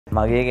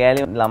මගේ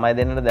ගෑලි ළමයි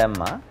දෙන්නට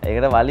දැම්මා.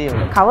 ඒකට වලිය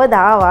වුණා.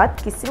 කවදාවත්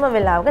කිසිම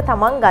වෙලාවක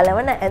තමන්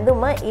ගලවන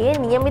ඇඳුම ඒ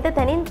નિયમિત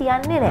තැනින්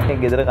තියන්නේ නැහැ.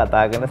 ගෙදර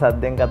කතා කරන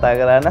සද්දෙන් කතා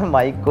කරා නම්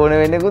මයික් ඕන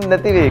වෙන්නේකුත්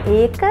නැති වෙයි.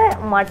 ඒක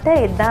මට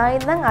එදා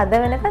ඉඳන් අද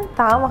වෙනකන්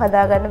තාම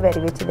හදාගන්න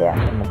බැරි වෙච්ච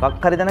දෙයක්.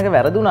 මොකක් හරි තැනක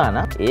වැරදුනා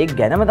නම් ඒ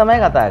ගැනම තමයි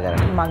කතා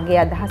කරන්නේ. මගේ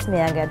අදහස්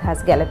මෙයාගේ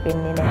අදහස්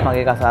ගැලපෙන්නේ නැහැ.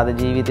 මගේ කසාද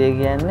ජීවිතය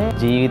කියන්නේ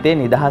ජීවිතේ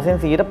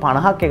නිදහසෙන්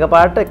 50%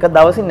 එකපාරට එක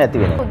දවසින්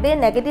නැති වෙන. උදේ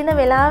නැගිටින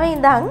වෙලාවේ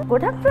ඉඳන්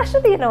ගොඩක්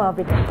ප්‍රශ්න තියෙනවා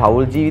අපිට.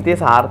 පෞල් ජීවිතේ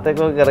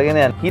සාර්ථකව කරගෙන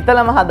යන්න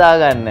හිතලම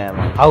හදාගන්න යම.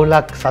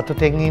 අවුලක්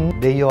සතුටෙන් ඉන්න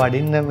දෙයියෝ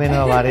අඩින්න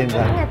වෙනවා වරෙන්.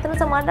 ඇත්තම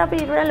සමහරවිට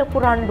අපිට ඊට වඩා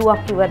ලොකු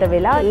රණ්ඩුවක් ඉවර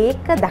වෙලා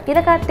ඒක දකින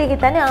කට්ටිය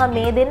හිතන්නේ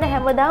මේ දෙන්න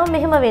හැමදාම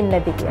මෙහෙම වෙන්නේ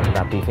නැති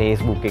කියලා. අපි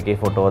Facebook එකේ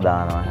ෆොටෝ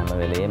දානවා හැම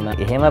වෙලේම.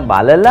 එහෙම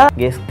බලලා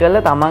ගෙස්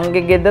කරලා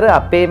තමන්ගේ ගෙදර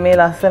අපේ මේ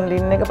ලස්සනට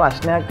ඉන්න එක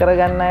ප්‍රශ්නයක්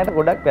කරගන්න අයට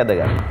ගොඩක්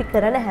වැදගත්. අපි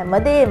කරන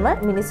හැමදේම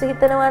මිනිස්සු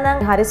හිතනවා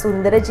නම් හරි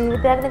සුන්දර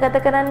ජීවිතයක්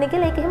ගත කරන්න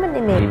කියලා ඒක එහෙම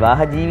නෙමෙයි.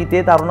 විවාහ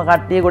ජීවිතයේ තරුණ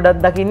කට්ටිය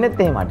ගොඩක්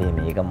දකින්නෙත් එහෙම. අඩේ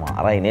මේක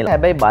මාරයි නේ.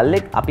 හැබැයි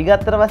බල්ලෙක් අපි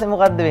ගත්තට පස්සේ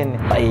මොකද්ද වෙන්නේ?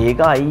 ඒක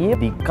අයියේ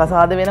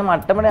දික්කසාද වෙන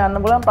මට්ටමට යන්න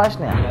පුළුවන්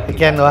ප්‍රශ්නයක්. ඒ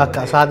කියන්නේ ඔයා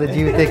කසාද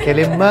ජීවිතේ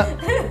කෙලින්ම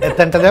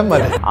එතනට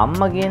දැම්මද?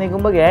 අම්මා කියන එක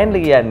උඹ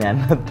ගෑනිට කියන්න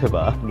යන්නත්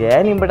එපා.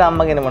 ගෑණි උඹට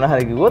අම්මා කියන මොන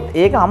හරි කිව්වොත්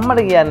ඒක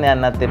අම්මට කියන්න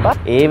යන්නත් එපා.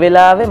 ඒ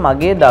වෙලාවේ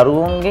මගේ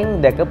දරුවන්ගෙන්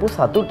දැකපු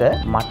සතුට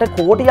මට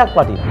කෝටියක්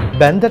වටිනවා.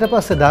 බැන්දට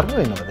පස්සේ දරුණු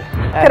වෙනවද?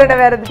 කරන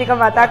වැරදි ටික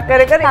මතක්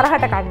කර කර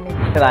තරහට කන්නේ.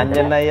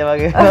 රංජන් අයියා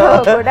වගේ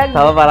ගොඩක්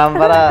තව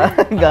පරම්පරා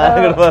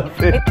ගානකට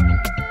පස්සේ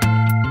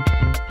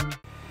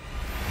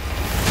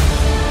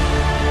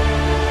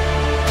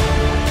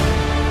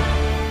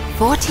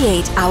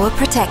 48-hour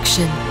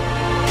protection.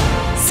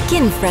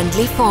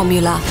 Skin-friendly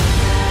formula.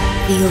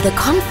 Feel the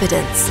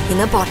confidence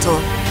in a bottle.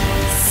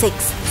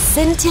 6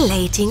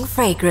 scintillating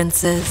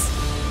fragrances.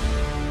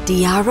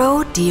 DEARO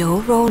Deo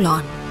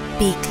Roll-On.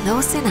 Be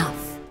close enough.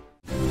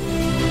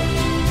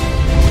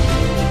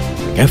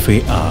 Cafe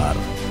R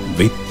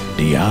with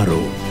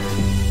DEARO.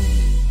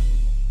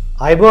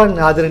 අයිබෝන්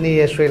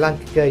ආදරණීය ශ්‍රී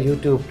ලාංකික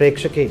YouTube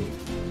ප්‍රේක්ෂකයනි.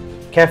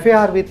 Cafe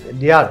R with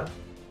DEARO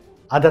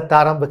අදත්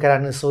ආරම්භ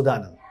කරන්න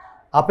සූදානම්.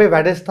 අපේ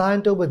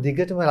වැඩස්ථානට ඔබ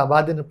දිගටම ලබා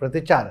දෙන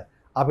ප්‍රතිචාර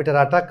අපිට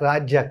රටක්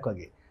රාජ්‍යයක්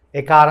වගේ.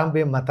 ඒක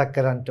ආරම්භයෙන් මතක්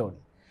කරන්න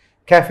ඕනේ.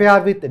 Cafe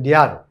R with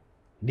DEARO.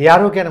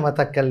 DEARO ගැන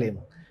මතක් කළේම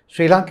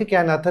ශ්‍රී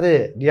ලාංකිකයන් අතර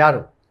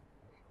DEARO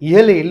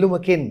ඉහළ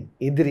ඉල්ලුමකින්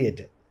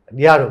ඉදිරියට.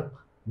 DEARO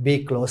be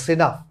close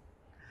enough.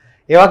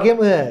 ඒ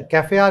වගේම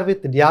Cafe R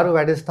with DEARO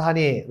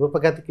වැඩස්ථානයේ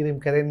රූපගත කිරීම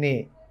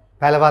කරන්නේ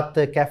පැලවත්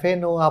කැෆේ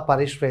නෝවා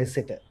පරිශ්‍රයේ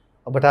සිට.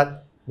 ඔබටත්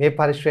මේ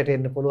පරිශ්‍රයට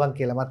එන්න පුළුවන්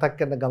කියලා මතක්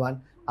කරන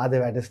ගමන් අද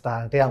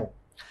වැඩස්ථානට යමු.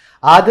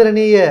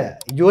 ආදරණීය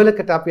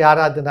යුවලකට අපි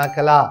ආරාධනා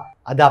කළා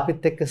අද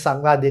අපිත් එක්ක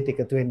සංවාදයට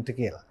එකතු වෙන්න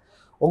කියලා.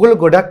 ඔගොල්ලෝ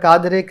ගොඩක්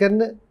ආදරය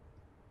කරන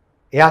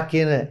එයා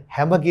කියන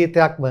හැම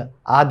ගීතයක්ම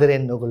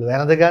ආදරෙන් ඔගොල්ලෝ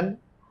වැළඳ ගන්න.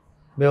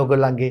 මේ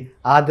ඔයගොල්ලන්ගේ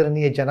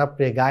ආදරණීය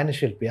ජනප්‍රිය ගායන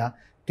ශිල්පියා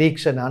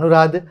තීක්ෂණ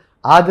අනුරාධ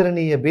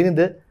ආදරණීය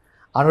බිරිඳ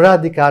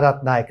අනුරාධිකා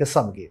රත්නායක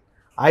සමගින්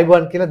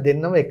ආයිබෝන් කියලා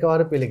දෙන්නම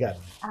එකවර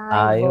පිළිගන්න.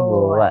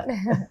 ආයුබෝවන්.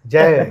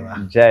 ජය වේවා.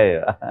 ජය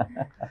වේවා.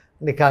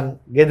 නිකන්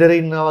ගෙදර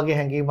ඉන්නා වගේ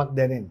හැඟීමක්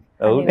දැනෙන්නේ.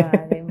 ඔව්.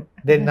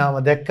 දෙන්නම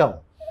දැක්කම.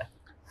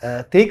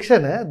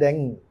 තීක්ෂණ දැන්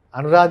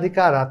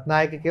අනුරාධිකා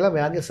රත්නායක කියලා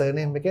මෙයාගේ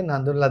සර්නේම් එකෙන්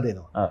හඳුන්වලා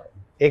දෙනවා. ඔව්.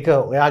 ඒක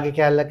ඔයාගේ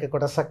කැලලක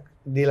කොටසක්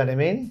දීලා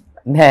නෙමෙයිනේ.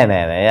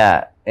 නෑ. එයා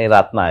ඒ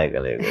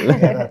රත්නායකලේ.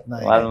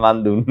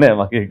 මම දුන්නේ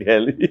මගේ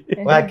කෑලි.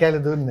 ඔයා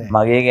කැලේ දුන්නේ.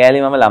 මගේ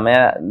කෑලි මම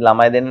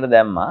ළමයි දෙන්නට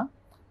දැම්මා.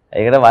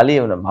 ඒකට වලිය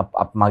වුණා.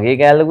 මගේ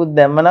කෑල්ලකුත්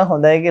දැම්ම නම්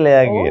හොඳයි කියලා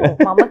එයා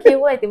කියනවා. මම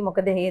කිව්වා ඉතින්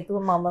මොකද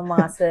හේතුව මම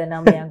මාස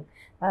 9ක්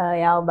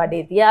යාව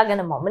බඩේ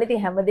තියාගෙන මම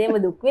ඉතින් හැමදේම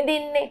දුක්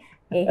විඳින්නේ.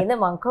 ඒ හින්දා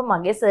මං කව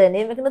මගේ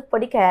සර්නේම් එකනොත්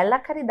පොඩි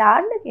කෑල්ලක් හරි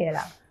දාන්න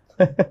කියලා.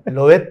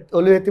 ලොවෙත්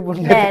ඔළුවේ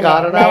තිබුණ නැති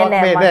කාරණාවක්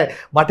මේ නෑ.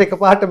 මට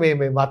එකපාරට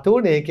මේ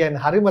මතුනේ. ඒ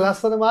කියන්නේ හරිම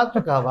ලස්සන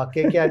මාතෘකාවක්.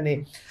 ඒ කියන්නේ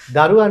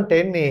දරුවන්ට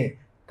එන්නේ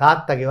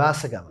තාත්තගේ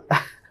වාසගම.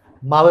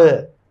 මව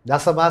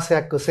දස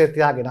මාසයක් කුසේ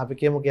තියාගෙන අපි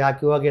කියමුකෝ යා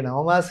කිව්වාගේ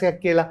 9 මාසයක්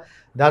කියලා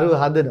දරුව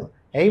හදනවා.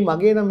 ඇයි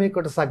මගේ නම් මේ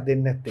කොටසක්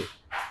දෙන්නේ නැත්තේ?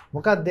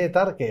 මොකක්ද ඒ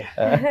තර්කය?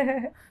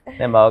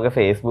 දැන් මවගේ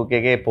Facebook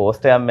එකේ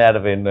පෝස්ට් එකක්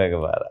මෙයාට පෙන්නුවා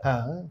එකපාර.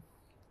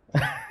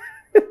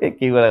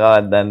 කිව්වල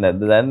කවද්ද දන්නේ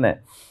නැද්ද දන්නේ නැහැ.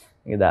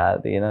 ඒක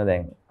දාලා තියෙනවා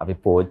දැන් අපි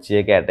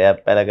පෝච්චියක ඇටයක්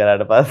පැල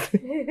කරාට පස්සේ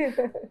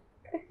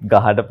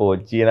ගහට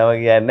පෝච්චිය නම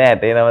කියන්නේ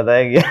ඇටේ නම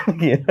තමයි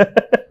කියන්නේ.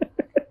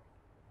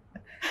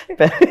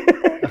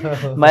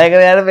 මම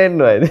කරේ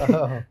පෙන්නුවා ඉතින්.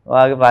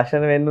 ඔයාගේ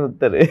ප්‍රශ්න වෙන්න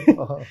උත්තරේ.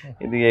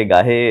 ඉතින් ඒ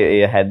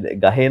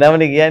ගහේ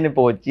නමනේ කියන්නේ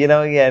පෝච්චිය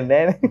නම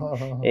කියන්නේ නැහැ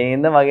නේ. ඒ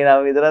හින්දා මගේ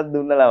නම විතරක්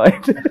දුන්න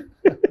ළමයිට.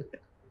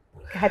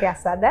 හරි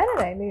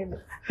අසාධාරණයි නේද?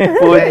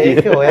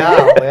 ඒක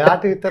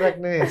ඔයාට විතරක්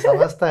නෙවෙයි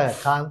සමස්ත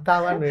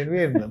කාන්තාවන්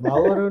වෙනුවෙන්ම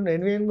මව්වරුන්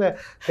වෙනුවෙන්ම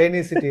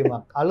පෙනී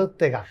සිටීමක්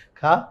අලුත් එකක්.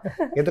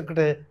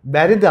 එතකොට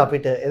බැරිද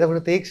අපිට?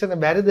 එතකොට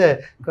තීක්ෂණ බැරිද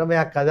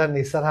ක්‍රමයක් හදන්න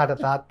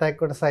ඉස්සරහට තාත්තයි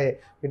කොටසයි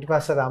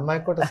පිටිපස්සට අම්මයි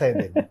කොටසයි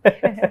දෙන්න?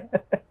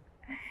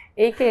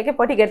 ඒකේ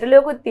පොඩි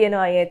ගැටලුවකුත්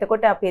තියෙනවා.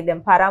 එතකොට අපි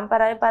දැන්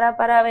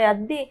පරම්පරාවේ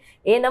යද්දී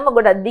ඒ නම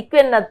ගොඩක් දික්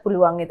වෙන්නත්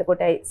පුළුවන්.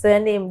 එතකොට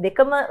සර්නේම්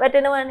දෙකම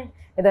වැටෙනවානේ.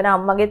 එතන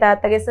අම්මගේ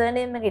තාත්තගේ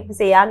සර්නේම් එක ඊට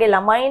පස්සේ එයාගේ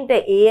ළමයින්ට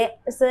ඒ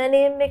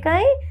සර්නේම්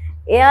එකයි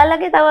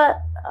එයාලගේ තව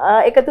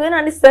එකතු වෙන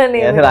අනිත්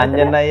සර්නේම් එක.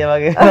 රංජන් අයියා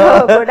වගේ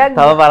ගොඩක්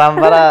තව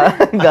පරම්පරා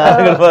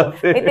ගානකට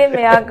පස්සේ. ඉතින්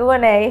මෙයා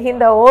කිව්වා නෑ ඒ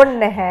හින්දා ඕනේ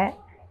නැහැ.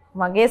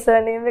 මගේ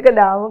සර්නේම් එක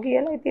දාමු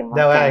කියලා. ඉතින් මම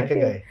දැන් ඔයා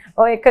එකගයි.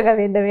 ඔය එකක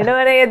වෙන්න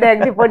වෙනවනේ.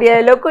 දැන් ඉතින් පොඩි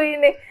අය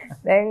ලොකුයිනේ.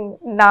 දැන්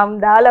නම්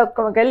දාලා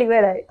ඔක්කොම කරලා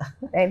ඉවරයි.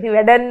 දැන් ඉතින්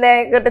වැඩක් නෑ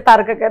ඒකට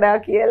තර්ක කරා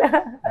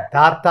කියලා.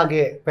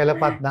 තාත්තගේ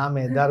පෙළපත්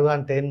නාමයේ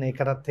දරුවන්ට එන්න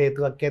ඒකටත්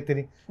හේතුවක්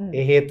ඇතිනේ.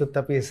 ඒ හේතුත්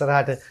අපි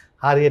ඉස්සරහට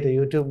හරියට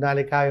YouTube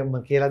නාලිකාවෙම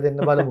කියලා දෙන්න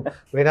බලමු.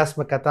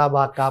 වෙනස්ම කතා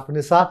බහක් ආපු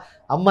නිසා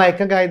අම්මා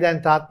එකගයි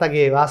දැන්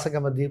තාත්තගේ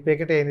වාසගම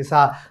දීපයකට. ඒ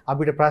නිසා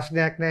අපිට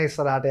ප්‍රශ්නයක් නැහැ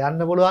ඉස්සරහට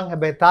යන්න පුළුවන්.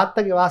 හැබැයි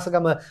තාත්තගේ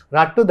වාසගම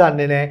රට්ටු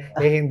දන්නේ නැහැ.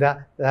 ඒ හින්දා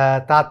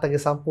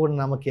තාත්තගේ සම්පූර්ණ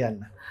නම කියන්න.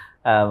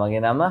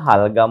 මගේ නම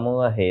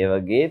හල්ගමුව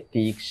හේවගේ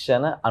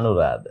තීක්ෂණ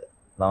අනුරාධ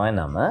තමයි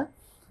නම.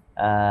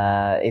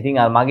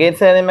 ඉතින් මගේ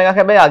සර්නේම් එකක්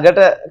හැබැයි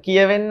අගට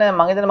කියවෙන්න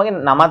මම හිතන්නේ මගේ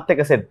නමත්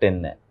එක සෙට්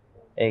වෙන්නේ.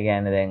 ඒ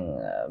කියන්නේ දැන්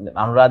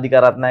අනුරාධික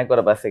රත්නායක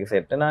වර පස්සේ එක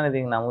සෙට් වෙනවානේ.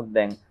 ඉතින් නමුත්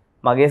දැන්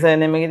මගේ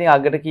සර්නේම් එක ඉතින්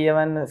අගට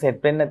කියවන්න සෙට්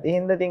වෙන්නේ නැති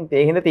හින්දා ඉතින්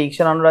ඒ හින්දා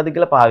තීක්ෂණ අනුරාධ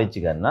කියලා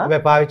පාවිච්චි කරනවා.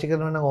 හැබැයි පාවිච්චි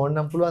කරනවා නම් ඕන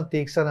නම් පුළුවන්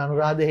තීක්ෂණ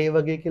අනුරාධ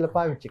හේවගේ කියලා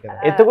පාවිච්චි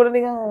කරන්න. එතකොට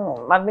නිකන්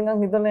මට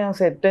නිකන් හිතුනේ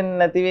සෙට් වෙන්නේ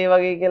නැති වෙයි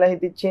වගේ කියලා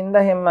හිතෙච්ච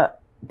හින්දා හැම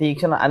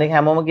තීක්ෂණ අනික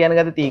හැමෝම කියන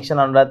ගත්තේ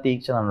තීක්ෂණ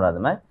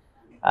අනුරාධමයි.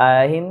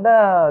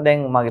 හින්දා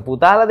දැන් මගේ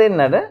පුතාලා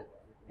දෙන්නට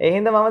ඒ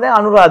හින්දා මම දැන්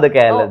අනුරාධ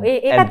කෑල්ල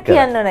ඒකත්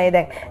කියන්න ඕනේ.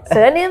 දැන්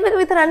සර්නේම් එක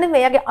විතරක්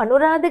නෙමෙයි. එයාගේ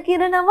අනුරාධ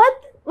කියන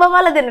නමත්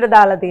මමලා දෙන්නට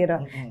දාලා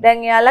තියෙනවා.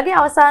 දැන් එයාලගේ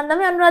අවසාන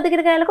නම අනුරාධ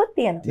කියන කෑල්ලකුත්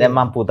තියෙනවා. දැන්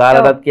මම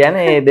පුතාලටත්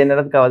කියන්නේ ඒ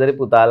දෙන්නටත් කවදාද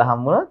පුතාලා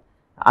හම්බුනොත්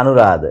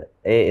අනුරාධ.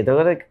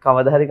 එතකොට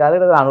කවදා හරි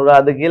කාලයකට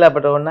අනුරාධ කියලා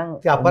අපට ඕන නම්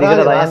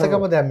අපරාධ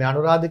වාසකම දැන් මේ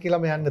අනුරාධ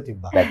කියලා මේ යන්න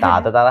තිබ්බා. දැන්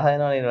තාත්තා තරහ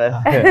වෙනවනේ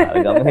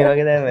ගමනේ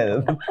වගේ දැන් නේද.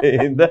 ඒ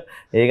හින්දා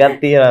ඒකත්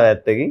තියෙනවා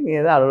ඇත්තකින්.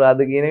 ඒ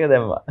අනුරාධ කියන එක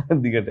දැම්මා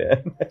දිගට.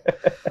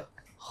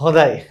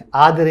 හොඳයි.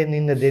 ආදරෙන්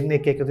ඉන්න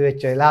දෙන්නෙක් එකතු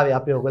වෙච්ච වෙලාවේ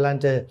අපි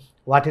ඔයගලන්ට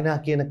වටිනා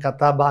කියන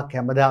කතා බහක්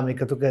හැමදාම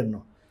එකතු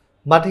කරනවා.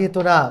 මට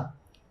හිතුණා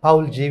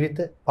පෞල් ජීවිත,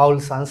 පෞල්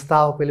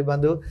සංස්ථාව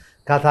පිළිබඳව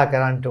කතා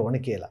කරන්න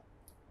ඕනේ කියලා.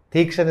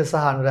 තීක්ෂණ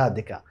සහ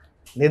අනුරාධිකා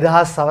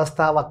නිදහස්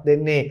අවස්ථාවක්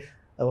දෙන්නේ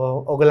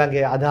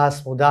ඔයගලගේ අදහස්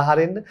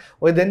උදාහරෙන්න.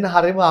 ඔය දෙන්න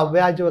හරිම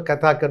අව්‍යාජව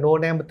කතා කරන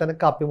ඕනෑම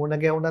තැනක අපි මුණ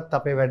ගැහුණත්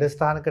අපේ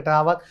වැඩස්ථානකට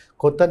ආවත්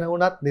කොතන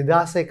වුණත්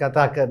නිදහසේ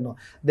කතා කරනවා.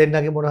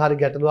 දෙන්නගේ මොන හරි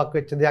ගැටලුවක්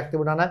වෙච්ච දෙයක්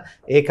තිබුණා නම්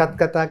ඒකත්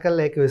කතා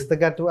කරලා ඒක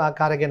විස්තරගත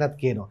ආකාරය ගැනත්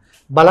කියනවා.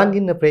 බලන්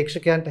ඉන්න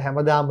ප්‍රේක්ෂකයන්ට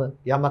හැමදාම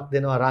යමක්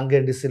දෙනවා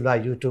රංගන සිල්වා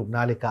YouTube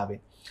නාලිකාවෙන්.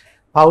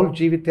 පෞල්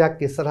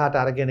ජීවිතයක් ඉස්සරහට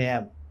අරගෙන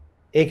යෑම.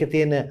 ඒකේ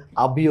තියෙන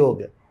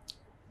අභියෝග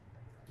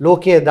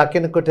ලෝකයේ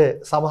දකිනකොට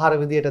සමහර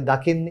විදියට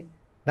දකින්නේ.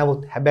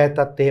 නමුත්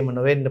හැබැයිත් එහෙම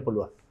නොවෙන්න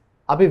පුළුවන්.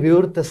 අපි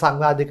විවෘත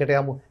සංවාදයකට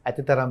යමු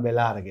ඇතිතරම්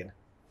වෙලා අරගෙන.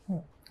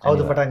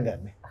 කවුද පටන්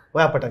ගන්නෙ?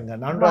 ඔයා පටන්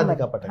ගන්න.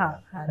 අනුරාධිකා පටන්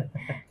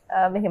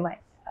ගන්න. මෙහෙමයි.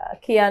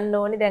 කියන්න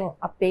ඕනේ දැන්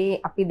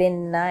අපි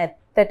දෙන්න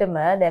ඇත්තටම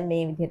දැන්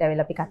මේ විදිහට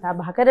අවිලා අපි කතා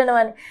බහ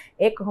කරනවානේ.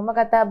 ඒ කොහොම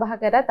කතා බහ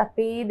කරත්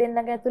අපි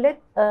දෙන්නගේ ඇතුලේ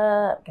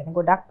කියන්නේ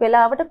ගොඩක්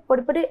වෙලාවට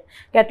පොඩි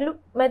ගැටලු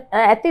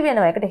ඇති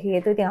වෙනවා. ඒකට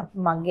හේතුව ඉතින්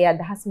මගේ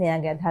අදහස්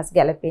මෙයාගේ අදහස්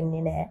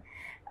ගැලපෙන්නේ නැහැ.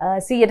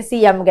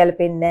 100%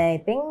 ගැලපෙන්නේ නැහැ.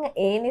 ඉතින්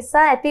ඒ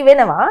නිසා ඇති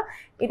වෙනවා.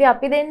 ඉතින්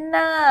අපි දෙන්න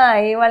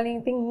ඒ වලින්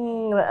ඉතින්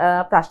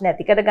ප්‍රශ්න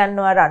ඇති කර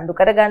ගන්නවා, රණ්ඩු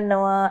කර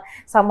ගන්නවා.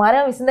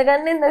 සමහරව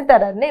විසඳගන්නේ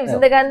නැතරන්නේ.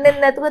 විසඳගන්නේ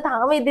නැතුව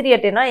තාම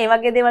ඉදිරියට එනවා. ඒ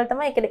වගේ දේවල්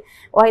තමයි ඒකේ.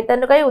 ඔය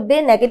හිතන්නකෝ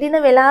උදේ නැගිටින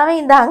වෙලාවේ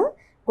ඉඳන්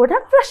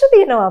ගොඩක් ප්‍රශ්න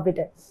තියෙනවා අපිට.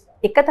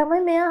 එක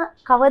තමයි මෙයා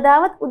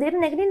කවදාවත් උදේට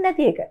නැගිටින්නේ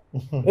නැති එක.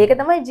 ඒක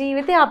තමයි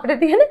ජීවිතේ අපිට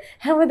තියෙන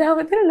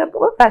හැමදාම තියෙන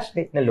ලොකුම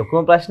ප්‍රශ්නේ. නෑ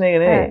ලොකුම ප්‍රශ්නේ ඒක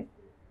නෙවෙයි.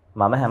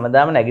 මම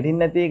හැමදාම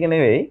නැගිටින්නේ නැති එක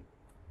නෙවෙයි.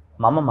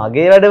 මම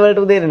මගේ වැඩවලට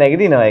උදේට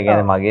නැගිටිනවා. ඒ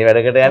කියන්නේ මගේ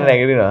වැඩකට යන්න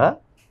නැගිටිනවා.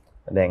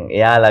 දැන්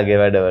එයාලගේ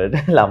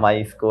වැඩවලට ළමයි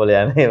ඉස්කෝලේ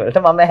යන ඒවලට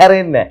මම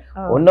හැරෙන්නේ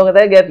නැහැ. ඔන්න ඔක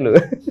තමයි ගැටලුව.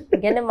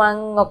 ඒ කියන්නේ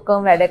මං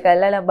ඔක්කොම වැඩ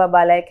කරලා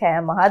බබාලයි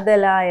කෑම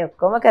හදලා ඒ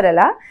ඔක්කොම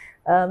කරලා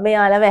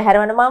මෙයාලව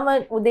හැරවන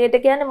මම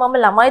උදේට කියන්නේ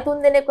මම ළමයි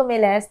 3 දෙනෙක්ව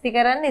මේ ලෑස්ති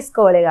කරන්න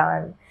ඉස්කෝලේ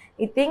ගන්න.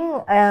 ඉතින්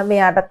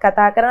මෙයාටත්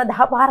කතා කරන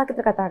 10 පාරක්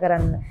විතර කතා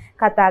කරන්න.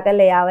 කතා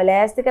කරලා එයාව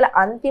ලෑස්ති කළා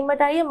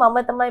අන්තිමට අයියේ මම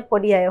තමයි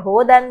පොඩි අය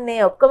හොදන්නේ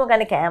ඔක්කොම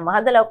ගන්නේ කෑම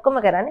හදලා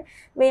ඔක්කොම කරන්නේ.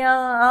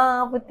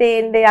 මෙයා පුතේ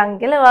එන්නේ යන්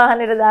කියලා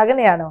වාහනේට දාගෙන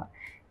යනවා.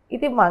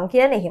 ඉතින් මං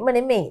කියන්නේ එහෙම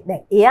නෙමෙයි.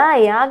 දැන් එයා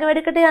එයාගේ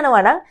වැඩකට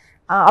යනවා නම්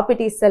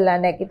අපිට ඉස්සෙල්ලා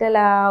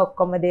නැගිටලා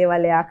ඔක්කොම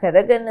දේවල් එයා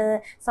කරගෙන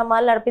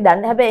සමහරවල් අපි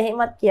දන්නේ හැබැයි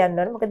එහෙමත් කියන්න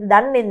ඕනේ. මොකද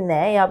දන්නේ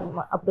නැහැ.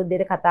 එයා අපිට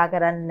දෙයට කතා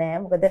කරන්නේ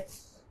නැහැ. මොකද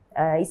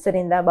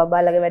ඉස්සරින්දා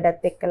බබාලගේ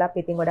වැඩත් එක්කලා අපි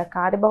ඉතින් ගොඩක්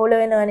කාර්යබහුල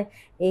වෙනවනේ.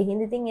 ඒ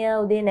හින්දා ඉතින්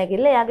එයා උදේ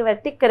නැගිටලා එයාගේ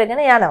වැඩ ටික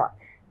කරගෙන යනවා.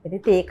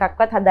 ඉතින්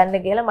ඒකක්වත්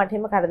හදන්න කියලා මට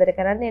එහෙම කරදර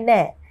කරන්නේ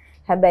නැහැ.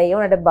 හැබැයි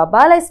උනට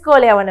බබාලා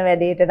ඉස්කෝලේ යවන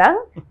වැඩේට නම්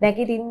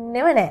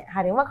නැගිටින්නෙම නැහැ.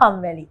 හරිම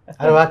කම්මැලි.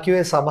 අර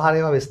වාක්‍යයේ සමහර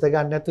ඒවා විස්තර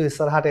ගන්න නැතුව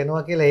ඉස්සරහට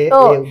එනවා කියලා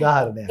ඒ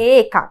උදාහරණයක්.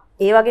 ඒකක්.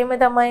 ඒ වගේම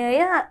තමයි අය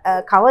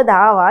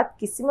කවදාවත්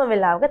කිසිම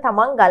වෙලාවක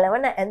තමන්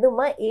ගලවන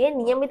ඇඳුම ඒ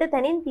નિયમિત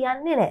තැනින්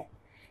තියන්නේ නැහැ.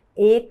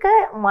 ඒක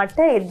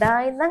මට එදා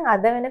ඉඳන්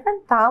අද වෙනකන්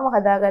තාම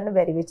හදාගන්න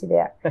බැරි වෙච්ච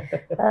දෙයක්.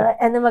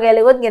 ඇඳුම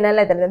ගැලුවොත්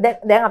ගෙනල්ලා එතන.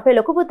 දැන් අපේ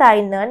ලොකු පුතා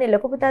ඉන්නවනේ.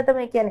 ලොකු පුතා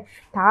තමයි කියන්නේ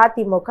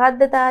තාත්ති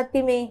මොකද්ද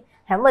තාත්ති මේ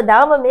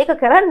හැමදාම මේක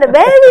කරන්න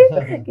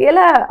බෑනේ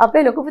කියලා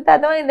අපේ ලොකු පුතා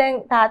තමයි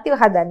දැන් තාත්තිව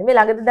හදන්නේ. මේ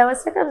ළඟද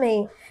දවසක මේ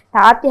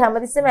තාත්ති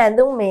හැමතිස්සෙම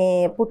ඇඳුම්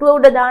මේ පුටුව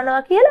උඩ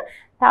දානවා කියලා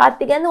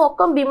තාත්ති කියන්නේ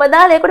ඔක්කොම බිම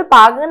දාලා ඒකට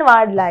පාගගෙන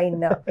වාඩිලා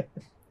ඉන්නවා.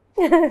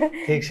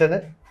 තීක්ෂණ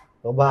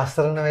ඔබ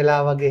අසරණ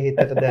වෙලා වගේ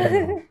හිතට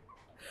දැනෙනවා.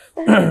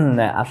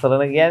 නෑ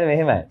අසරණ කියන්නේ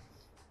මෙහෙමයි.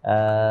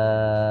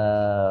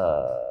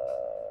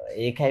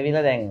 ඒක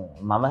ඇවිල්ලා දැන්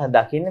මම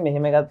දකින්නේ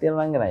මෙහෙම එකක්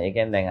තියෙනවා නංගන. ඒ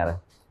කියන්නේ දැන් අර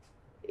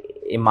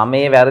මම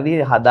මේ වැරදි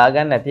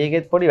හදාගන්න නැති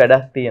එකෙත් පොඩි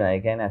වැඩක් තියෙනවා.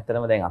 ඒ කියන්නේ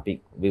ඇත්තටම දැන් අපි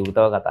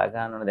විවෘතව කතා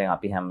කරනවනේ. දැන්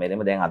අපි හැම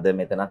වෙලෙම දැන් අද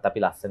මෙතනත් අපි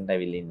ලස්සනට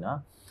ඇවිල්ලා ඉන්නවා.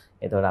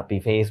 එතකොට අපි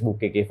Facebook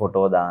එකේ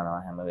ෆොටෝ දානවා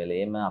හැම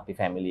වෙලේම. අපි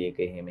ෆැමිලි එක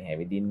එහෙම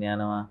හැවිදින්න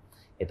යනවා.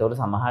 එතකොට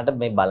සමහරට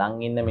මේ බලන්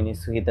ඉන්න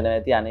මිනිස්සු හිතනවා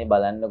ඇති අනේ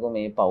බලන්නකෝ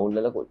මේ පවුල්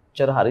වල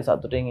කොච්චර හරි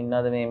සතුටින්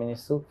ඉන්නවද මේ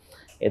මිනිස්සු.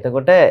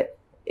 එතකොට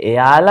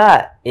එයාලා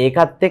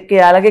ඒකත් එක්ක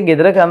එයාලගේ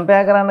ගෙදර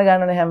කම්පෙයාර් කරන්න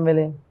ගන්නනේ හැම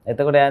වෙලේම.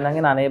 එතකොට එයා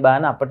නංගෙන අනේ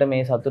බාන අපිට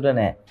මේ සතුට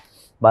නැහැ.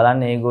 බලන්න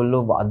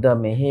මේගොල්ලෝ අද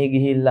මෙහෙ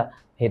ගිහිල්ලා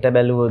හෙට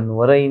බැලුවොත්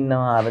නුවර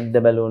ඉන්නවා අරද්ද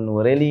බැලුවොත්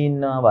නුවරෙලි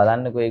ඉන්නවා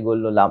බලන්නකෝ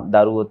ඒගොල්ලෝ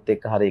දරුවොත්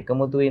එක්ක හරි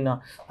එකමුතු ඉන්නවා.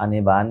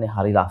 අනේ බාන්නේ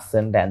හරි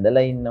ලස්සනට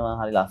ඇඳලා ඉන්නවා.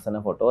 හරි ලස්සන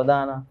ෆොටෝ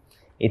දානවා.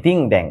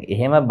 ඉතින් දැන්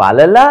එහෙම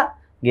බලලා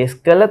ගෙස්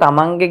කළ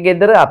තමන්ගේ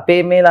ගෙදර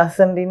අපේ මේ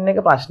ලස්සනට ඉන්න එක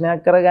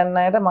ප්‍රශ්නයක් කරගන්න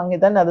අයට මං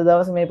හිතන්නේ අද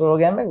දවසේ මේ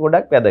ප්‍රෝග්‍රෑම් එක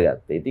ගොඩක්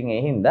වැදගත්. ඉතින්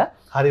ඒ හින්දා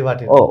හරි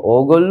වටිනවා.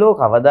 ඕගොල්ලෝ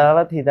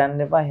කවදාවත්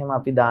හිතන්න එපා එහෙම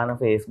අපි දාන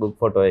Facebook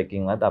ෆොටෝ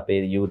එකකින්වත්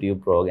අපේ YouTube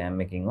ප්‍රෝග්‍රෑම්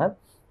එකකින්වත්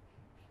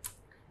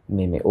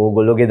මේ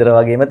ඕගොල්ලෝ ගෙදර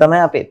වගේම තමයි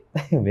අපේ.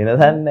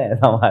 වෙනසක් නැහැ.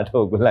 සමහරට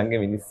ඕගොල්ලන්ගේ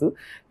මිනිස්සු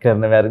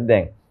කරන වැරදි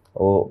දැන්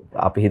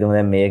අපි හිතමු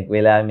දැන් මේ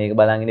වෙලාවේ මේක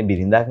බලන් ඉන්නේ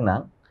බිරිඳක්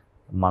නම්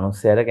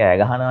මිනිස්සයාට කෑ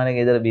ගහනවානේ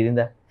ගෙදර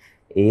බිරිඳ.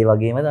 ඒ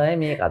වගේම තමයි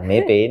මේකත් මේ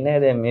පේන්නේ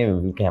දැන්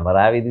මේ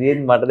කැමරාව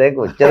ඉදිරියෙන් මට දැන්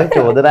කොච්චර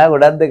චෝදනා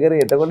ගොඩක්ද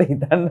කරේ. එතකොට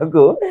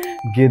හිතන්නකෝ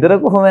ගෙදර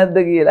කොහොමද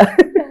කියලා.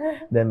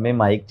 දැන් මේ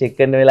මයික් චෙක්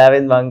කරන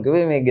වෙලාවෙත් මං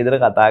කිව්වේ මේ ගෙදර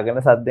කතා කරන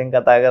සද්දෙන්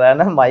කතා කරා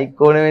නම්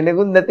මයික් ඕන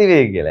වෙන්නේකුත් නැති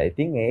වෙයි කියලා.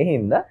 ඉතින් ඒ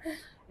හින්දා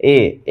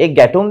ඒ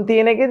ගැටුම්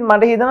තියෙන එකෙත්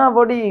මට හිතනවා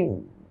පොඩි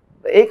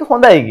ඒක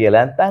හොඳයි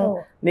කියලා. නැත්තම්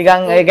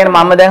නිකන් ඒ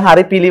කියන්නේ මම දැන්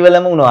හරි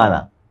පිළිවෙලම වුණා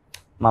නම්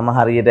මම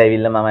හරියට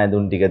ඇවිල්ලා මම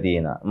ඇඳුම් ටික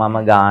තියෙනවා. මම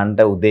ගානට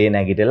උදේ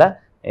නැගිටලා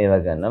ඒව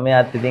කරනවා.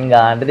 මෙයාත් ඉතින්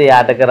ගානට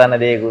යාට කරන්න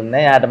දෙයක්වත්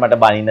නැහැ. යාට මට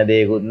බනින්න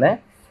දෙයක්වත් නැහැ.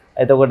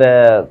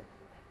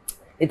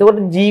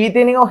 එතකොට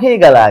ජීවිතේ නිකන් ඔහේ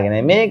ගලාගෙන.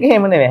 මේක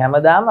එහෙම නෙවෙයි.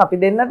 හැමදාම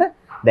අපි දෙන්නට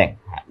දැන්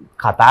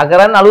කතා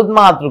කරන්න අලුත්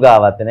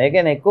මාතෘකාවක් වෙන. ඒ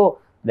කියන්නේ එක්කෝ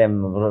දැන්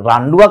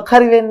රණ්ඩුවක්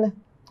හරි වෙන්න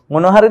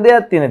මොන හරි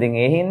දෙයක් තියෙන.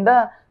 ඉතින් ඒ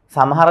හින්දා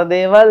සමහර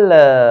දේවල්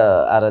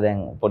අර දැන්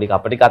පොඩි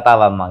කපටි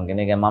කතාවක් මං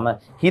කියන්නේ. ඒ කියන්නේ මම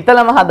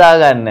හිතලම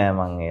හදාගන්නේ නැහැ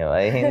මං ඒවා.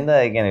 ඒ හින්දා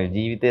ඒ කියන්නේ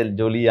ජීවිතේ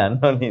ජොලි යන්න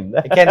ඕන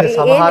හින්දා. ඒ කියන්නේ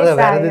සමහර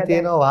වැරදි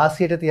තියෙනවා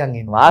වාසියට තියන්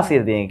ඉන්නවා.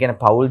 වාසියට තියන්. ඒ කියන්නේ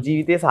පෞල්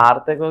ජීවිතේ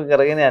සාර්ථකව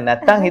කරගෙන යන්න.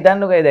 නැත්තම්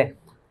හිතන්නකෝ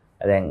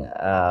දැන්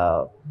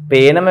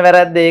පේනම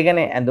වැරද්ද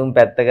ඒකනේ. ඇඳුම්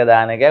පැත්තක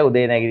දාන එකයි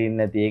උදේ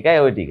නැගිටින්න නැති එකයි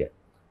ওই ටික.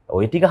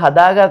 ওই ටික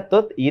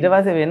හදාගත්තොත් ඊට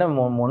පස්සේ වෙන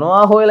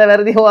මොනවා හොයලා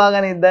වැරදි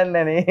හොයාගෙන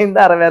ඉඳන්නේ නැහැ. ඒ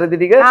හින්දා අර වැරදි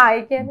ටික ඒ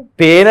කියන්නේ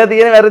පේන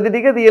තියෙන වැරදි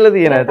ටික තියලා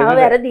තියෙනවා. තව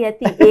වැරදි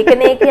ඇති.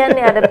 ඒකනේ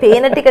කියන්නේ අර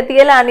පේන ටික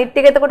තියලා අනිත්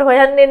ටික එතකොට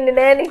හොයන්න එන්නේ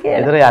නැහැ නේ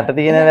කියලා. ඒතර යට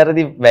තියෙන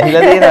වැරදි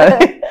වැහිලා තියෙනවා.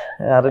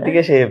 අර ටික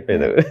ෂේප්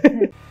එක.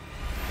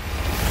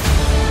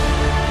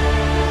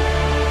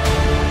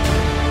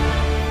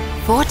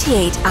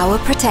 48-hour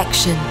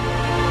protection.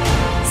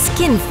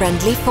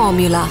 Skin-friendly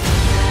formula.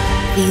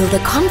 Feel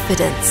the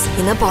confidence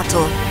in a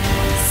bottle.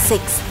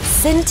 6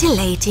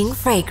 scintillating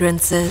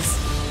fragrances.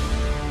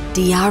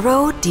 DEARO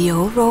Deo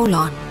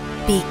Roll-On.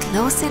 Be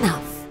close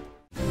enough.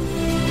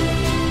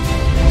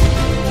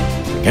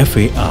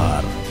 Cafe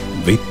R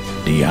with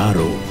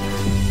DEARO.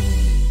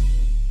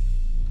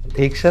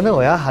 තීක්ෂණ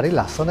ඔයා හරි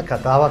ලස්සන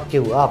කතාවක්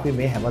කිව්වා. අපි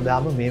මේ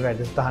හැමදාම මේ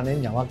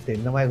වැඩසටහනෙන් යමක්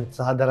දෙන්නමයි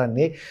උත්සාහ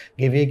දරන්නේ.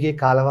 ගෙවිගේ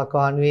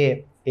කාලවකවානුවේ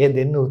ඒ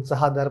දෙන්න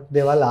උත්සාහ දරපු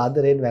දේවල්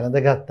ආදරයෙන්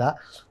වැළඳගත්තා.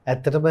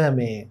 ඇත්තටම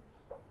මේ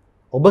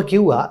ඔබ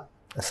කිව්වා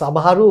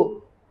සමහරු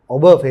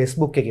ඔබ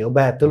Facebook එකේ ඔබ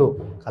ඇතුළු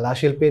කලා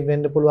ශිල්පීන්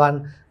වෙන්න පුළුවන්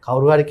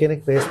කවුරු හරි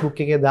කෙනෙක් Facebook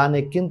එකේ දාන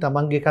එකකින්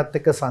තමන්ගේ එකත්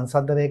එක්ක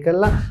සංසන්දනය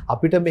කරලා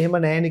අපිට මෙහෙම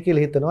නැහෙනි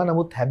කියලා හිතනවා.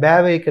 නමුත්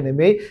හැබෑව ඒක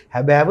නෙමෙයි.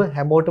 හැබෑව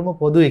හැමෝටම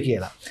පොදුයි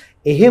කියලා.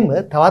 එහෙම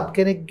තවත්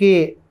කෙනෙක්ගේ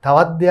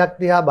තවත් දෙයක්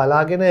දිහා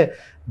බලාගෙන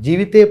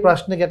ජීවිතේ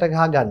ප්‍රශ්න ගැට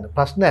ගහ ගන්න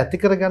ප්‍රශ්න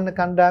ඇති කරගන්න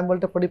කණ්ඩායම්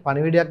වලට පොඩි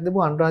පණිවිඩයක්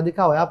දෙමු.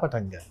 අනුරාධිකා ඔයා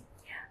පටන් ගන්න.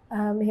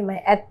 මෙහෙමයි.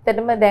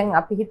 ඇත්තටම දැන්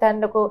අපි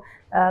හිතන්නකෝ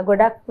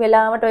ගොඩක්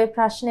වෙලාවට ওই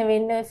ප්‍රශ්න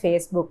වෙන්නේ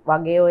Facebook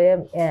වගේ ඔය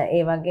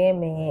ඒ වගේ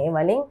මේ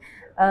වලින්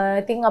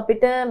ඉතින්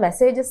අපිට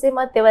මැසේජස්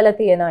එමත් එවලා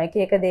තියෙනවා. එක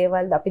එක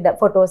දේවල් අපි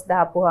ෆොටෝස්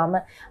දාපුවාම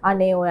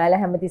අනේ ඔයාලා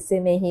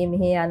හැමතිස්සෙම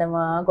මෙහි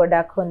යනවා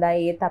ගොඩක්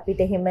හොඳයි. ඒත්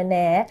අපිට එහෙම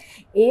නෑ.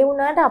 ඒ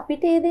වුණාට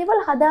අපිට මේ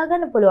දේවල්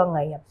හදාගන්න පුළුවන්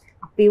අයියා.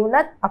 අපි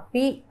වුණත්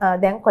අපි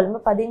දැන්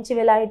කොළඹ පදිංචි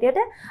වෙලා හිටියට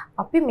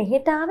අපි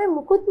මෙහෙට ආවේ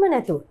මුකුත්ම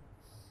නැතුව.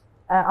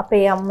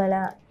 අපේ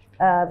අම්මලා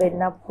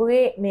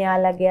වෙන්නපුවේ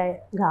මෙයාලගේ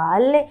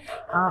ගාල්ලේ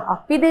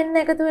අපි දෙන්න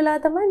එකතු වෙලා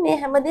තමයි මේ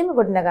හැමදේම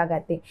ගොඩනගා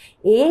ගත්තේ.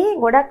 ඒ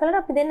ගොඩක් කලන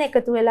අපි දෙන්න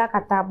එකතු වෙලා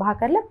කතා බහ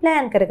කරලා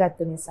ප්ලෑන්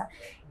කරගත්තු නිසා.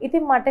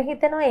 ඉතින් මට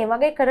හිතෙනවා මේ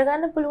වගේ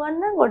කරගන්න පුළුවන්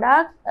නම්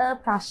ගොඩාක්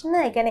ප්‍රශ්න,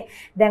 ඒ කියන්නේ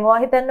දැන්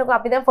ඔයා හිතන්නකෝ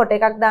අපි දැන් ෆොටෝ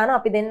එකක් දානවා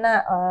අපි දෙන්න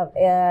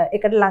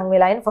එකට ලං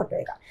වෙලා ඉන්න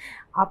ෆොටෝ එකක්.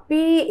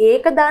 අපි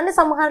ඒක දාන්නේ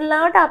සමහර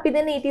ලාවට අපි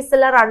දෙන්න ඊට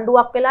ඉස්සෙල්ලා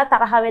රණ්ඩුවක් වෙලා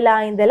තරහ වෙලා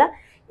ඉඳලා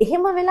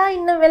එහෙම වෙලා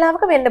ඉන්න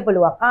වෙලාවක වෙන්න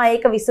පුළුවන්.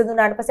 ඒක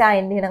විසඳුනාට පස්සේ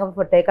එන්න එහෙනම් අපි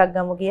ෆොටෝ එකක්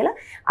ගමු කියලා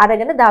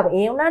අරගෙන දාව.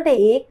 ඒ වුණාට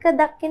ඒක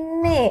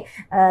දකින්නේ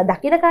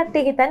දකින්න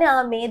කට්ටිය හිතන්නේ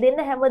මේ දෙන්න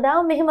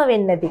හැමදාම මෙහෙම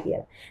වෙන්නේ නැති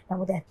කියලා.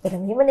 නමුත්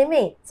ඇත්තටම එහෙම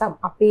නෙමෙයි.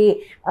 අපි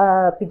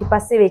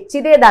පිටිපස්සේ වෙච්ච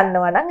දේ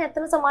දන්නවා නම්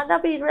ඇත්තටම සමහරවිට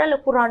අපි ඊට වඩා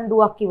ලොකු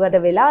රණ්ඩුවක් ඉවර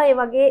වෙලා ඒ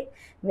වගේ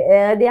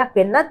දෙයක්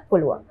වෙන්නත්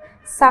පුළුවන්.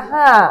 සහ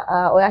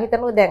ඔයා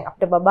හිතනවා දැන්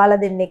අපිට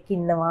බබාලා දෙන්නෙක්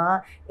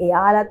ඉන්නවා.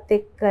 එයාලත්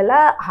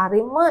එක්කලා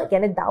හරිම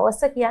يعني දවස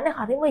කියන්නේ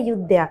හරිම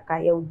යුද්ධයක්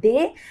අය.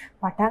 උදේ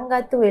පටන්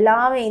ගත්ත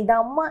වෙලාවේ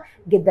ඉඳන්ම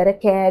ගෙදර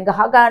කෑ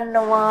ගහ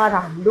ගන්නවා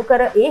රණ්ඩු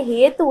කර ඒ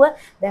හේතුව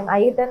දැන්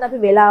අය හිතන්න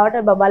අපි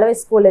වෙලාවට බබාලව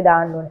ඉස්කෝලේ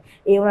දාන්න ඕනේ.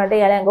 ඒ වුණාට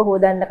එයාලා ඇඟ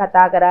හොදන්න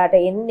කතා කරාට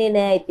එන්නේ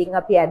නැහැ. ඉතින්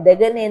අපි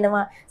ඇදගෙන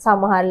එනවා.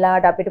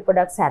 සමහරලාට අපිට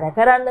පොඩක් සැර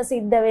කරන්න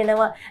සිද්ධ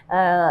වෙනවා.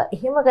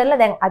 එහෙම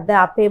කරලා දැන් අද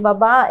අපේ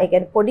බබා ඒ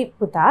කියන්නේ පොඩි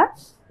පුතා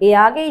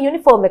එයාගේ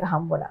යුනිෆෝම් එක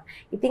හම්බුණා.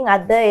 ඉතින්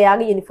අද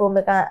එයාගේ යුනිෆෝම්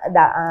එක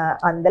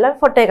අන්දලා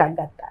ෆොටෝ එකක්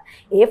ගත්තා.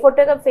 ඒ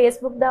ෆොටෝ එක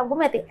Facebook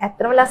දාපුවම ඉතින්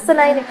ඇත්තටම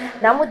ලස්සනයිනේ.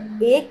 නමුත්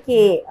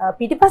ඒකේ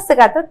පිටිපස්ස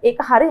ගත්තොත්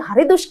ඒක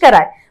හරි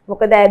දුෂ්කරයි.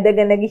 මොකද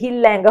ඇදගෙන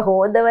ගිහිල්ලා ඇඟ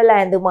හොදවලා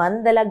ඇඳුම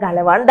අන්දලා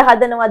ගලවන්න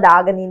හදනවා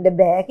දාගෙන ඉන්න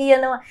බෑ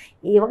කියනවා.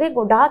 ඒ වගේ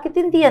ගොඩාක්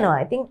ඉතින් තියෙනවා.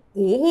 ඉතින්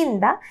ඒ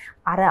හින්දා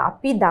අර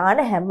අපි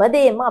දාන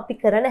හැමදේම අපි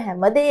කරන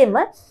හැමදේම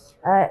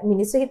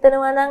මිනිස්සු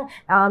හිතනවා නම්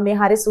මේ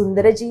හරි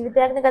සුන්දර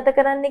ජීවිතයක් නේ ගත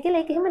කරන්න කියලා.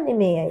 ඒක එහෙම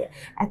නෙමෙයි අය.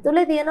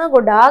 ඇතුලේ තියෙනවා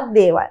ගොඩාක්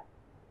දේවල්.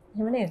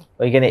 එහෙම නේද?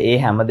 ඔය කියන්නේ ඒ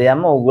හැම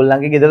දෙයක්ම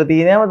ඕගොල්ලන්ගේ ගෙදර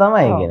තියෙනවම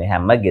තමයි. ඒ කියන්නේ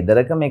හැම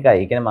ගෙදරකම එකයි.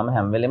 ඒ කියන්නේ මම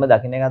හැම වෙලෙම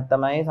දකින්න එකක්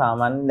තමයි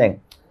සාමාන්‍යයෙන් දැන්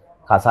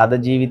කසාද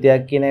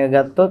ජීවිතයක් කියන එක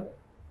ගත්තොත්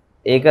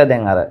ඒක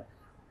දැන් අර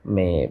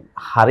මේ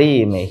හරි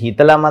මේ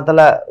හිතලා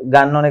මතලා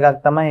ගන්න ඕන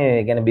එකක් තමයි.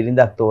 ඒ කියන්නේ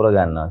බිරිඳක් තෝර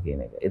ගන්නවා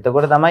කියන එක.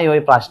 එතකොට තමයි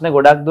ওই ප්‍රශ්න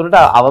ගොඩක්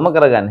දුරට අවම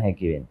කරගන්න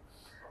හැකි වෙන්නේ.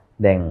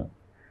 දැන්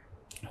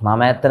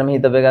මම ඇත්තටම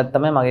හිතපෙගත්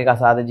තමයි මගේ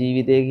කසාද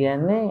ජීවිතය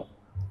කියන්නේ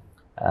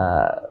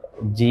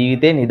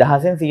ජීවිතේ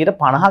නිදහසෙන්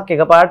 50%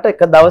 එකපාරට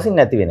එක දවසින්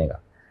නැති වෙන එක.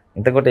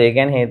 එතකොට ඒ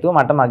කියන්නේ හේතුව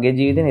මට මගේ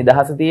ජීවිතේ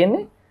නිදහස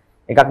තියෙන්නේ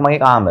එකක්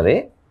මගේ කාමරේ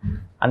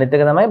අනිත්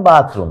එක තමයි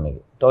බාත්රූම්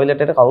එකේ.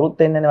 টয়ලට් එකට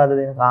කවුරුත් එන්නේ නැහැ වද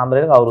දෙන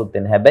කාමරේට කවුරුත්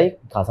එන්නේ. හැබැයි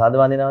කසාද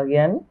වඳිනවා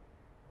කියන්නේ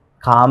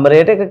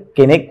කාමරේට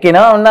කෙනෙක්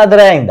එනවා ඔන්න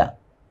අදරෑ ඉඳන්.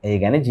 ඒ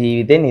කියන්නේ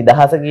ජීවිතේ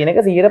නිදහස කියන එක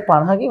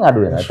 50%කින්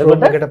අඩු වෙනවා.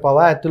 එතකොට එකට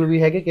පවා ඇතුළු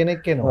වී හැකි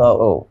කෙනෙක් එනවා.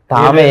 ඔව්.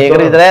 තාම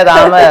ඒකට විතරයි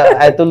තාම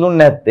ඇතුළුන්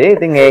නැත්තේ.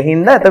 ඉතින් ඒ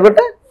හින්දා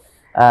එතකොට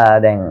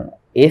දැන්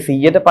ඒ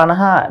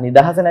 150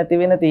 නිදහස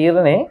නැති වෙන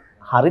තීරණේ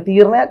හරි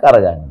තීරණයක්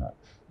අරගන්නවා.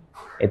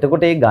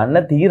 එතකොට ඒ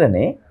ගන්න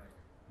තීරණේ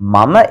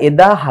මම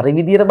එදා හරි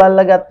විදියට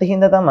බලලා ගත්ත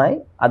හින්දා තමයි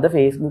අද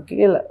Facebook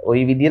එකේ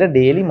ওই විදියට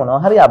ඩේලි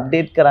මොනවා හරි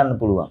අප්ඩේට් කරන්න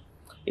පුළුවන්.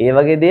 ඒ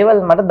වගේ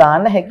දේවල් මට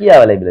දාන්න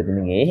හැකියාව ලැබිලා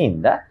තියෙනවා. ඒ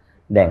හින්දා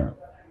දැන්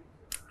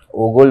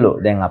ඕගොල්ලෝ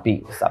දැන්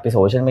අපි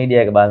සෝෂල්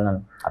මීඩියා එක බලනවා.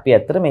 අපි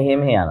ඇත්තට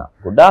මෙහෙම යනවා.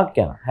 ගොඩාක්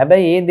යනවා.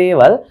 හැබැයි මේ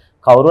දේවල්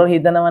කවුරු හරි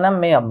හිතනවා නම්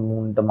මේ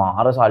මුන්ට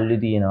මාර සල්ලි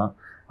තියෙනවා.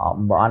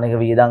 අම්බානක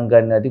වියදම්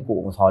කරන්න නැති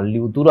සල්ලි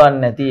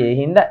උතුරන්නේ නැති ඒ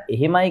හින්දා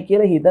එහෙමයි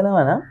කියලා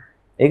හිතනවා නම්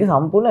ඒක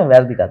සම්පූර්ණ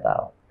වැරදි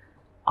කතාවක්.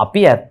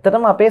 අපි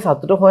ඇත්තටම අපේ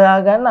සතුට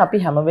හොයාගන්න අපි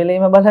හැම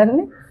වෙලෙම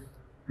බලන්නේ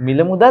මිල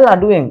මුදල්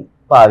අඩුවෙන්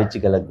පාවිච්චි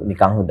කළා.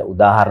 නිකන්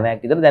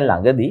උදාහරණයක් විතර දැන්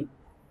ළඟදී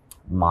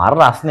මාර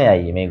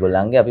රස්නයයි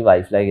මේගොල්ලන්ගේ අපි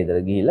වයිෆ්ලා ගෙදර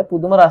ගිහිල්ලා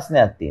පුදුම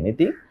රස්නයක් තියෙන.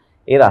 ඉතින්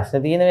ඒ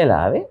රස්නේ තියෙන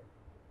වෙලාවේ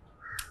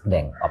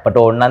දැන් අපට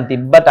ඕන නම්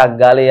තිබ්බ ටක්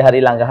ගාලේ හරි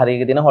ළඟ හරි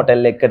එක තියෙන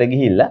හොටෙල් එකකට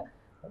ගිහිල්ලා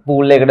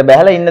පූල් එකට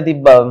බැහැලා ඉන්න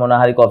තිබ්බා මොන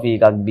හරි කොෆි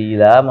එකක්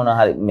බීලා මොන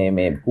හරි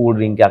මේ කූල්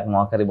ඩ්‍රින්ක් එකක්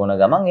මොකක් හරි බොන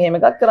ගමන් එහෙම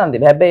එකක් කරන්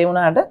තිබ්බා. හැබැයි ඒ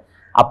වුණාට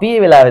අපි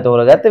මේ වෙලාවේ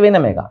තෝරගත්ත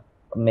වෙනම එකක්.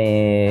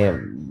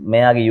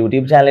 මෙයාගේ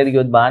YouTube channel එකට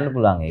ගියොත් බලන්න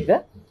පුළුවන් ඒක.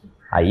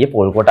 අයියේ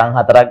පොල් කොටන්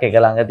 4ක් එක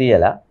ළඟ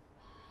තියලා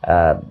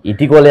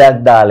ඉටි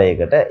කොලයක් දාලා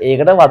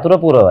ඒකට වතුර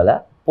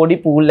පුරවලා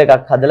පොඩි පූල්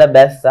එකක් හදලා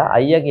බැස්සා.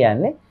 අයියා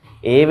කියන්නේ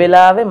ඒ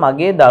වෙලාවේ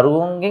මගේ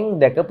දරුවන්ගෙන්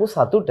දැකපු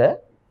සතුට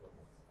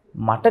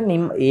මට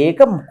ඒක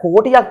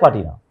කෝටියක්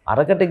වටිනවා.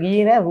 අරකට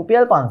ගියේ නෑ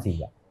රුපියල්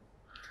 500ක්.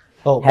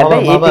 ඔව්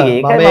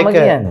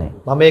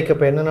මම මේක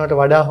පෙන්වනවට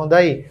වඩා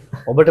හොඳයි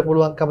ඔබට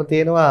පුළුවන්කම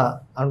තියෙනවා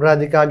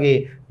අනුරාධිකාගේ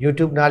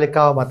YouTube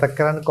නාලිකාව මතක්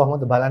කරන්න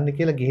කොහොමද බලන්න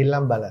කියලා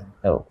ගිහිල්ලාම බලන්න.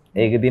 ඔව්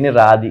ඒක තියෙන්නේ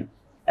රාදි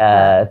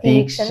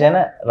තීක්ෂණ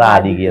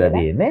රාදි කියලා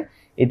තියෙන්නේ.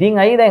 ඉතින්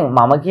අයි දැන්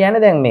මම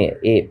කියන්නේ දැන් මේ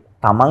ඒ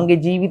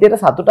තමන්ගේ ජීවිතේට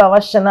සතුට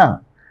අවශ්‍ය නම්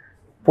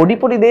පොඩි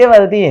පොඩි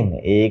දේවල්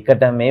තියෙන්නේ.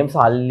 ඒකට මේ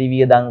සල්ලි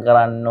වියදම්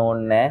කරන්න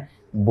ඕනේ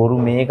බොරු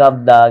මේකප්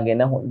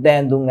දාගෙන හොඳ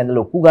ඇඳුම් ඇඳලා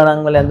ලොකු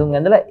ගණන් වල ඇඳුම්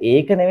ඇඳලා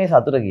ඒක නෙමෙයි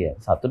සතුට කියන්නේ.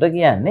 සතුට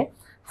කියන්නේ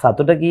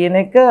සතුට කියන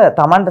එක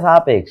Tamanට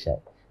සාපේක්ෂයි.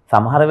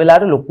 සමහර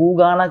වෙලාවට ලොකු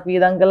ගාණක්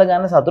වියදම් කරලා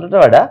ගන්න සතුටට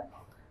වඩා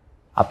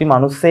අපි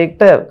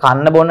මිනිස්සෙක්ට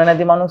කන්න බොන්න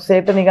නැති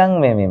මිනිස්සෙක්ට නිකන්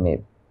මේ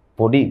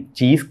පොඩි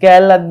චීස්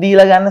කෑල්ලක්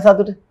දීලා ගන්න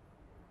සතුට.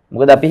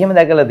 මොකද අපි එහෙම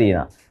දැකලා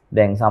තියෙනවා.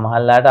 දැන්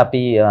සමහරලාට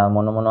අපි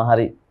මොන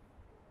හරි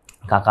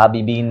කකා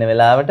බිබී ඉන්න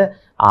වෙලාවට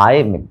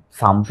ආයේ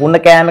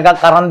සම්පූර්ණ කෑම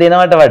එකක් අරන්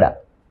දෙනවට වඩා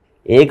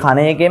ඒ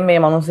කණ එකෙන් මේ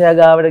මිනිස්සයා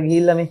ගාවට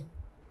ගිහිල්ලා මේ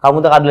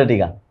කමුද කඩලා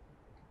ටිකක්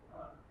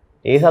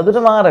ඒ සතුට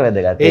මාර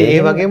වැදගත්. ඒ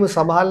වගේම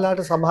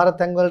සමහරලාට සමහර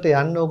තැන්වලට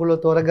යන්න ඕගොල්ලෝ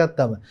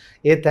තෝරගත්තම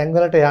ඒ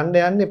තැන්වලට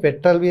යන්නේ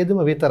පෙට්‍රල්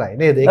වියදම විතරයි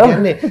නේද? ඒ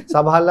කියන්නේ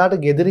සමහරලාට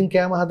ගෙදරින්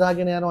කෑම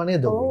හදාගෙන යනවා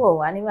නේද?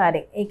 ඔව්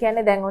අනිවාර්යෙන්. ඒ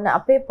කියන්නේ දැන් ඔන්න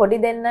අපේ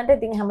පොඩි දෙන්නට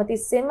ඉතින්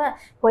හැමතිස්සෙම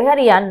කොහේ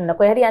හරි යන්න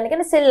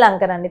කියන්නේ සෙල්ලම්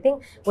කරන්න. ඉතින්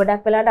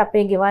ගොඩක් වෙලාවට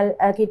අපේ ගෙවල්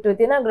කිට්ටුවේ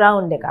තියෙන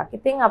ග්‍රවුන්ඩ් එකක්.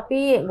 ඉතින්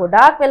අපි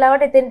ගොඩාක්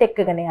වෙලාවට එතෙන්ට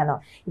එක්කගෙන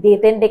යනවා. ඉතින්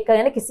එතෙන්ට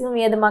එක්කගෙන කිසිම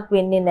වියදමක්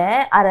වෙන්නේ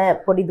නැහැ. අර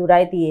පොඩි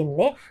දුරයි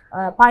තියෙන්නේ.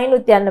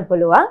 පයින්ුත් යන්න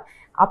පුළුවන්.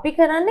 අපි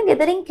කරන්නේ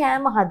ගෙදරින්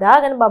කෑම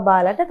හදාගෙන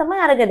බබාලට තමයි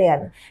අරගෙන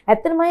යන්නේ.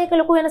 ඇත්තටම ඒක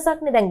ලොකු වෙනසක්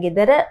නේ. දැන්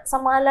ගෙදර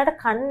සමහරලාට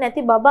කන්නේ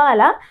නැති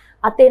බබාලා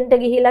අතෙන්ට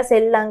ගිහිලා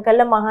සෙල්ලම්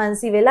කරලා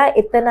මහන්සි වෙලා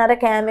එතන අර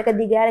කෑම එක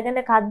දිග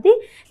අරගෙන කද්දි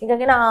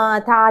නිකගෙන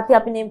තාත්ති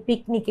අපි නේ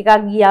පික්නික් එකක්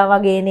ගියා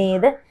වගේ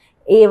නේද?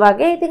 ඒ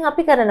වගේ ඉතින්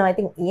අපි කරනවා.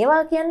 ඉතින්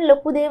ඒවා කියන්නේ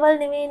ලොකු දේවල්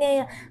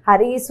නෙමෙයිනේ.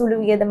 හරි සුළු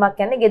වියදමක්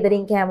කියන්නේ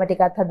ගෙදරින් කෑම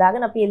ටිකක්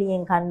හදාගෙන අපි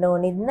එළියෙන් කන්න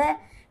ඕනෙත් නෑ.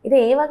 ඉතින්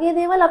ඒ වගේ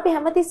දේවල් අපි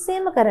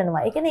හැමතිස්සෙම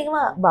කරනවා. ඒ කියන්නේ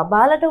ඒවා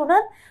බබාලට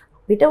උනත්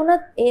පිට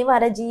උනත් ඒව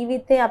අර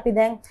ජීවිතේ අපි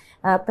දැන්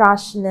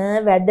ප්‍රශ්න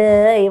වැඩ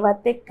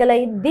ඒවත් එක්කලා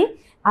ඉද්දි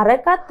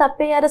අරකත්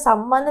අපේ අර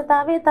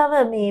සම්බන්ධතාවය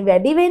තව මේ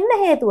වැඩි වෙන්න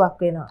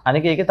හේතුවක් වෙනවා.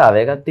 අනික ඒකේ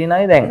තව එකක්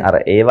තියෙනයි දැන් අර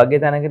ඒ වගේ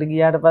තැනකට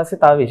ගියාට පස්සේ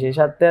තව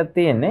විශේෂත්වයක්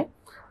තියෙන්නේ.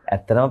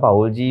 ඇත්තටම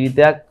පෞල්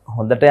ජීවිතයක්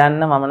හොඳට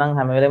යන්න මම නම්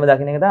හැම වෙලේම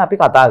දකින්න එක තමයි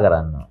අපි කතා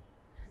කරනවා.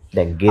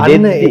 දැන්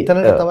ගෙදෙද්දි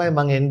එතනට තමයි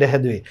මම එන්න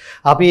හැදුවේ.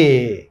 අපි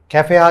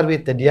කැෆේ ආර්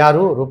විත්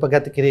ඩියාරෝ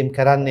රූපගත කිරීම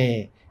කරන්නේ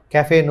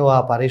කැෆේ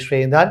නොවා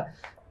පරිශ්‍රයේ ඉඳන්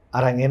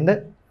අරන් එන්න.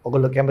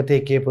 ඔගොල්ලෝ කැමති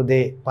කියපු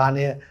දේ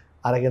පානය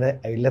අරගෙන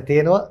ඇවිල්ලා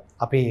තියෙනවා.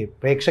 අපි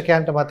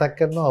ප්‍රේක්ෂකයන්ට මතක්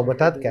කරනවා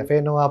ඔබටත්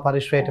කැෆේ නොවා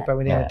පරිශ්‍රයට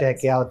පැමිණීමට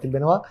හැකියාව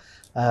තිබෙනවා.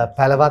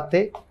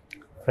 පැලවත්තේ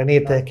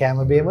ප්‍රණීත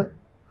කැම බීම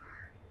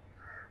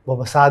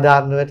බොහොම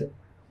සාධාරණවට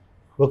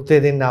භුක්ති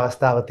විඳින්න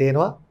අවස්ථාව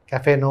තියෙනවා.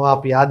 කැෆේ නොවා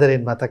අපි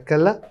ආදරෙන් මතක්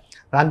කරලා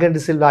රංගන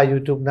සිල්වා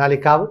YouTube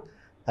නාලිකාව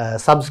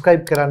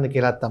subscribe කරන්න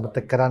කියලාත්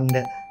අමතක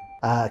කරන්න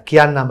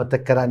කියන්න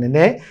අමතක කරන්නේ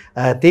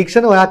නැහැ.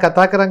 තීක්ෂණ ඔයා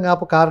කතා කරන්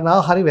ආපු කාරණාව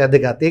හරි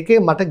වැදගත්. ඒකේ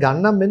මට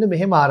ගන්නම් මෙන්න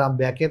මෙහෙම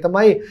ආරම්භයක්. ඒ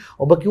තමයි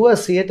ඔබ කිව්වා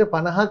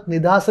 50%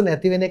 නිදහස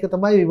නැති වෙන එක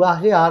තමයි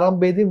විවාහයේ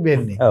ආරම්භයේදී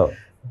වෙන්නේ. ඔව්.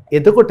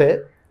 එතකොට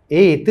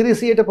ඒ ඉතිරි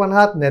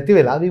 50% නැති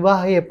වෙලා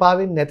විවාහය එපා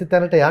වෙන්නේ නැති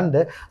තැනට යන්න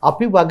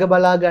අපි වග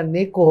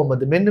බලාගන්නේ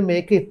කොහොමද? මෙන්න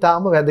මේක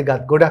ඉතාම වැදගත්.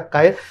 ගොඩක්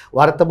අය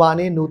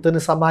වර්තමානයේ නූතන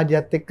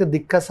සමාජයත් එක්ක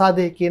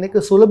දික්කසාදේ කියන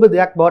එක සුලභ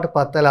දෙයක් බවට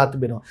පත් වෙලා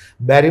තිබෙනවා.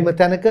 බැරිම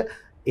තැනක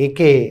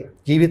ඒකේ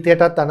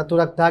ජීවිතයටත්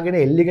අනතුරක් දාගෙන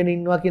එල්ලිගෙන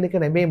ඉන්නවා කියන එක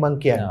නෙමෙයි මං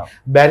කියන්නේ.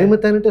 බැරිම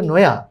තැනට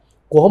නොයා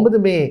කොහොමද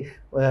මේ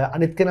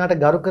අනිත් කෙනාට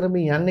ගරු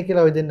කරමින් යන්නේ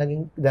කියලා ඔය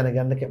දෙන්නගෙන්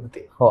දැනගන්න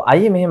කැමතියි. ඔව්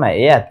අයියේ මෙහෙමයි.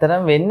 ඒ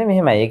ඇත්තටම වෙන්නේ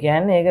මෙහෙමයි. ඒ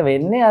කියන්නේ ඒක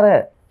වෙන්නේ අර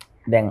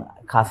දැන්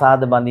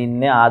කසාද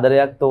බඳින්නේ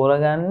ආදරයක්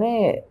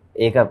තෝරගන්නේ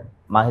ඒක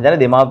මම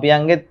හිතන්නේ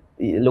දෙමාපියන්ගේ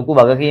ලොකු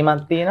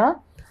වගකීමක් තියෙනවා.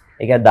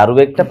 ඒක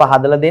දරුවෙක්ට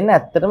පහදලා දෙන්න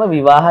ඇත්තටම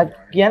විවාහ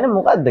කියන්නේ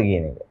මොකද්ද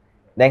කියන එක.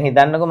 දැන්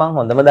හිතන්නකෝ මම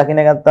හොඳම දකින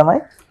එකක්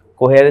තමයි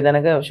කොහේරි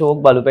දැනක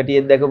ෂෝක් බලු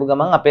පැටියෙක් දැකපු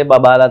ගමන් අපේ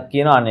බබාලත්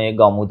කියනවා අනේ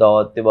ගමු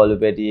තාත්තේ බලු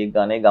පැටියෙක්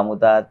ගන්නේ ගමු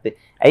තාත්තේ.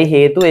 ඇයි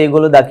හේතුව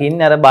ඒගොල්ලෝ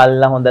දකින්නේ අර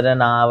බල්ලා හොඳට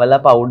නාවලා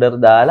පවුඩර්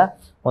දාලා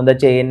හොඳ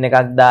චේන්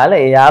එකක්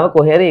දාලා එයාව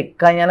කොහේරි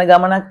එක්කන් යන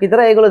ගමනක්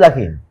විතර ඒගොල්ලෝ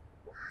දකින්නේ.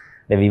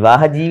 දැන්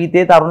විවාහ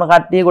ජීවිතයේ තරුණ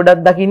කට්ටිය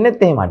ගොඩක්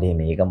දකින්නෙත් එහෙම. අනේ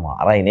මේක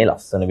මාරයිනේ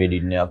ලස්සන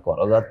වෙඩින් එකක්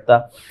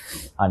කරගත්තා.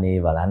 අනේ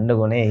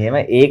බලන්නකොනේ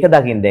එහෙම ඒක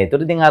දකින්න.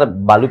 ඒතර ඉතින් අර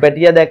බලු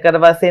පැටියා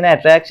දැක්කට පස්සේ එන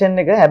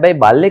ඇට්‍රැක්ෂන් එක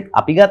හැබැයි බල්ලෙක්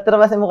අපි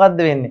ගත්තට පස්සේ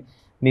මොකද්ද වෙන්නේ?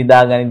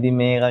 නිදාගනිද්දි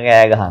මේක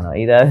කෑ ගහනවා.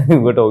 ඊට පස්සේ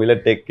උග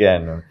ටොයිලට් එක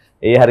යනවා.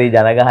 ඒ හරිය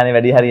ජනගහනේ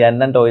වැඩි හරියක්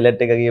නම්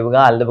ටොයිලට් එක ගියපු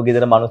ගමන් අල්ලපු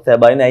ගෙදර මිනිස්සයා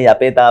බයිනේ ඇයි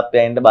අපේ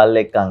තාප්පයා ඉන්න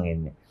බල්ලෙක්කන්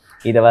එන්නේ.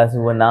 ඊට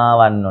පස්සේ උව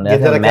නාවන්න ඕනේ.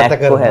 මැක්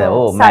කොහෙද?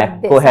 ඔව් මැක්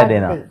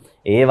කොහෙදෙනවා.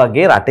 ඒ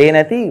වගේ රටේ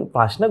නැති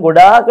ප්‍රශ්න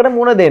ගොඩාකට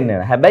මුණ දෙන්න.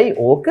 හැබැයි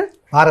ඕක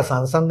පාර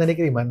සංසන්දනය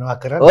කිරීම මොනවා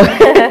කරන්නේ?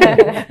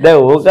 දැන්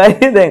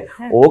ඕකයි දැන්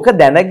ඕක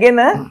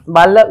දැනගෙන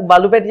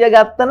බලු පැටිය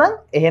ගත්තනම්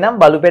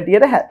එහෙනම් බලු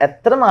පැටියට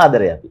ඇත්තටම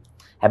ආදරේ අපි.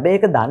 හැබැයි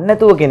ඒක දන්නේ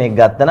නැතුව කෙනෙක්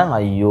ගත්තනම්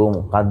අයියෝ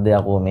මොකද්ද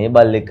යකෝ මේ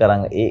බල්ලෙක්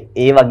කරන්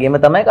ඒ වගේම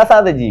තමයි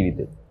කසාද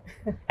ජීවිතේ.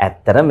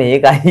 ඇත්තට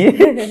මේකයි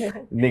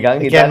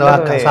නිකන් හිතනවා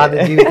කසාද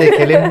ජීවිතේ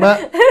කෙලින්ම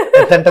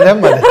එතනට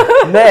දැම්මද?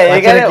 නෑ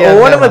ඒ කියන්නේ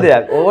ඕනම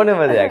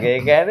දෙයක්. ඒ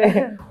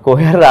කියන්නේ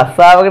කොහේ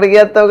රස්සාවකට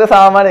ගියත් ඔක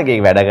සාමාන්‍ය එකක්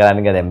වැඩ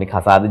කරන්න ගියා දැන් මේ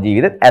කසාද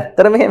ජීවිතෙත්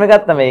ඇත්තටම එහෙම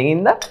ගත්තා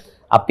මේකින්ද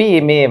අපි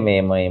මේ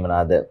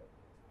මොනවාද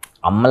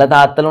අම්මලා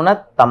තාත්තලා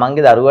උනත්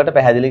තමන්ගේ දරුවට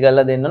පැහැදිලි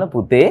කරලා දෙන්න ඕන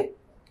පුතේ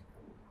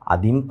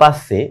අදින්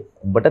පස්සේ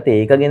උඹට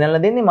තේක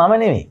ගෙනල්ලා දෙන්නේ මම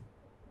නෙවෙයි.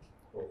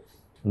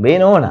 උඹේ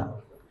නෝනා.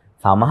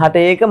 සමහරට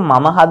ඒක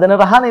මම හදන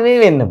රහ නෙවෙයි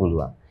වෙන්න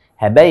පුළුවන්.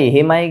 හැබැයි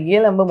එහෙමයි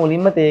කියලා උඹ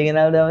මුලින්ම තේ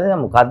ගෙනල්ලා දාවද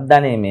මොකක්ද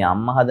අනේ මේ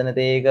අම්මා හදන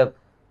තේක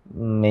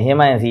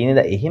මෙහෙමයි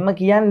සීනේද එහෙම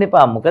කියන්න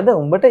එපා. මොකද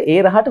උඹට ඒ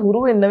රහට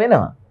හුරු වෙන්න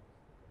වෙනවා.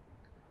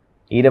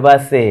 ඊට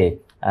පස්සේ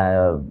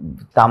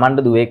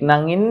තමන්ට දුවෙක්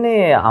නම්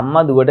ඉන්නේ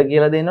අම්මා දුවට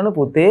කියලා දෙන්න ඕන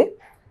පුතේ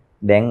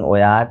දැන්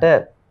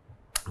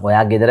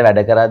ඔයා ගෙදර වැඩ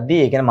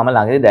කරද්දී ඒ කියන්නේ මම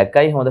ළඟදී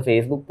දැක්කයි හොඳ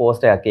Facebook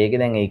post එකක්. ඒකේ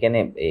දැන් ඒ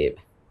කියන්නේ ඒ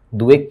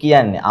දුවෙක්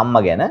කියන්නේ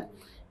අම්මා ගැන.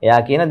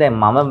 එයා කියන දැන්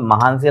මම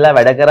මහන්සිලා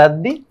වැඩ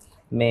කරද්දී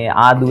මේ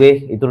දුවේ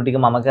ඉතුරු ටික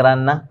මම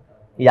කරන්න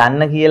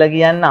යන්න කියලා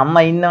කියන්න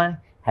අම්මා ඉන්නවනේ.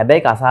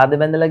 හැබැයි කසාද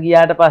බැඳලා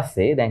ගියාට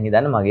පස්සේ දැන්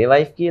හිතන්න මගේ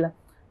වයිෆ් කියලා.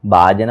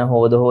 භාජන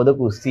හොද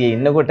කුස්සියේ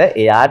ඉන්නකොට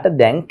එයාට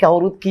දැන්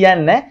කවුරුත්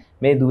කියන්නේ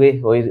මේ දුවේ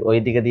ඔය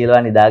ටික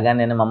තියලා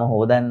නිදාගන්න එන මම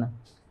හොදන්න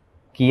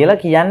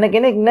කියලා කියන්න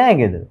කෙනෙක් නැහැ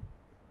ගෙදර.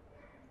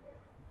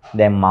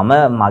 දැන්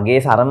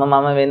මගේ සරම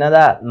මම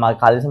වෙනදා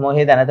කල්ස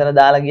මොහේ දැනතන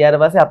දාලා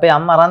ගියාට පස්සේ අපේ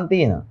අම්මා අරන්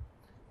තිනවා.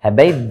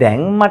 හැබැයි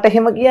දැන් මට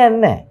එහෙම කියන්නේ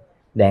නැහැ.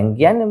 දැන්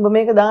කියන්නේ උඹ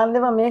මේක දාන්න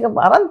එපා මේක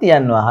අරන්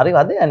තියන්නවා. හරි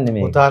වද යන්නේ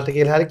මේක. පුතාට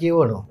කියලා හරි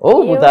කියවනවා. ඔව්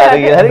පුතාට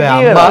කියලා හරි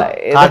කියනවා.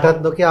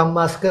 කාටවත් නොකිය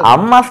අම්මාස් කරනවා.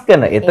 අම්මාස්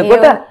කරන.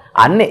 එතකොට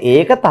අන්න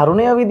ඒක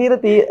තරුණය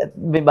විදිහට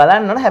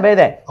බලන්න ඕන. හැබැයි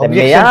දැන්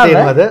මෙයා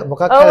තියෙනවද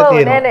මොකක් කරලා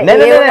තියෙනවද?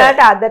 නෑ ඒ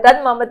උනාට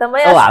අදටත් මම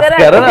තමයි අස්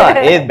කරනවා.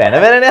 ඒත්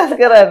බැන අස්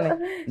කරන්නේ.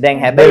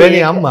 දැන් හැබැයි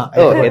දෙවෙනි අම්මා.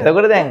 ඔව්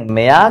එතකොට දැන්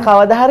මෙයා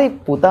කවදා හරි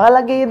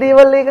පුතාලගේ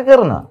දේවල් ඒක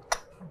කරනවා.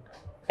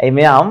 ඒ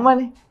මෙයා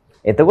අම්මනේ.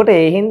 එතකොට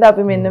ඒ හින්දා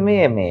අපි මෙන්න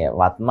මේ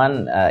වත්මන්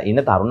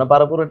ඉන්න තරුණ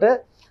පරපුරට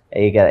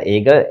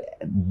ඒක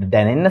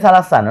දැනෙන්න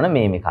සලස්සන්න ඕන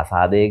මේ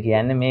කසාදය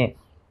කියන්නේ මේ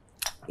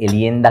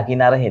එළියෙන්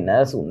දකින්න අර හෙන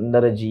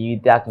සුන්දර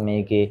ජීවිතයක්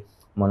මේකේ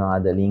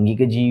මොනවද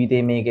ලිංගික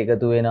ජීවිතේ මේක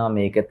එකතු වෙනවා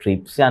මේක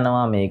ට්‍රිප්ස්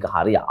යනවා මේක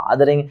හරි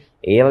ආදරෙන්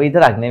ඒව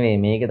විතරක් නෙමෙයි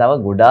මේක තව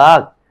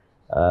ගොඩාක්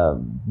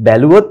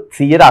බැලුවොත්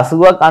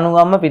 80%ක්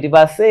අනුගම්ම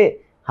පිටිපස්සේ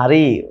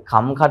හරි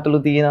කම්කටොළු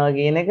තියෙනවා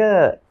කියන එක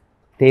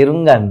තේරුම්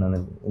ගන්න ඕනේ.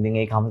 ඉතින්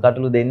ඒ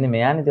කම්කටොළු දෙන්නේ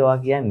මෙයානේ ඒවා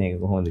කියන්නේ ඒක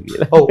කොහොමද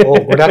කියලා.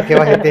 ඔව් ගොඩක්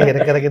ඒවා හිතේ හිර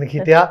කරගෙන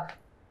හිටියා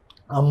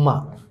අම්මා.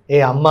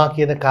 ඒ අම්මා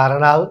කියන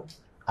කාරණාව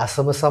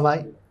අසම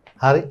සමයි.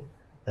 හරි.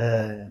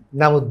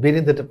 නමුත්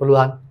බිරිඳට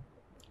පුළුවන්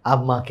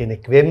අම්මා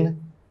කෙනෙක් වෙන්න.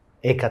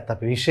 ඒකත්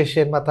අපි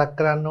විශේෂයෙන් මතක්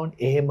කරන්න ඕනේ.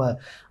 එහෙම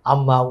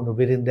අම්මා වුණු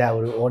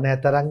බිරිඳවරු ඕනෑ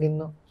තරම්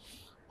ඉන්නවා.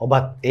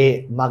 ඔබත් ඒ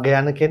මග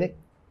යන කෙනෙක්.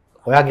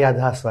 ඔයාගේ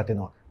අදහස්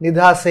වටිනවා.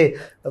 නිදහසේ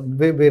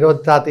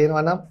විරෝධතා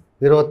තියෙනවා නම්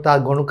විරෝධතා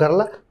ගොනු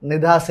කරලා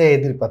නිදහසේ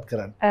ඉදිරිපත්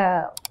කරන්න.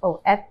 ඔව්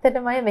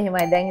ඇත්තටමයි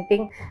මෙහෙමයි. දැන්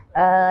ඉතින්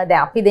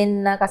දැන් අපි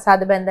දෙන්න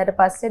කසාද බැන්දාට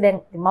පස්සේ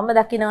දැන් මම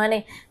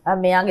දකිනවානේ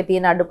මෙයාගේ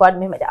තියෙන අඩුපාඩු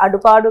මෙහෙම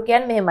අඩුපාඩු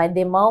කියන්නේ මෙහෙමයි.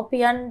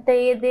 දෙමව්පියන්ට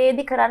ඒ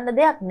දේදි කරන්න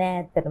දෙයක් නෑ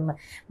ඇත්තටම.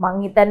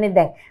 මං හිතන්නේ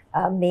දැන්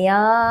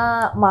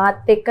මෙයා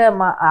මාත් එක්ක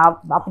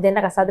අපි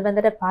දෙන්න කසාද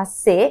බැන්දාට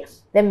පස්සේ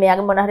දැන්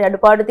මෙයාගේ මොන හරි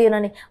අඩුපාඩු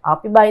තියෙනවනේ.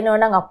 අපි බයිනෝ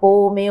නම්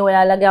අපෝ මේ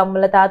ඔයාලගේ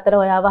අම්මලා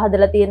තාත්තලා ඔයාව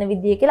හදලා තියෙන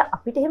විදිය කියලා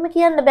අපිට එහෙම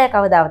කියන්න බෑ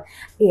කවදාවත්.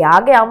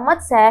 එයාගේ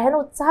අම්මත් සෑහෙන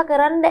උත්සාහ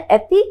කරන්න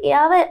ඇති.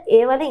 එයාව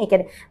ඒ වලින් ඒ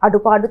කියන්නේ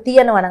අඩුපාඩු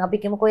තියෙනවා නම් අපි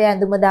කිමුකෝ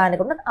ඇඳුම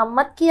දානකොට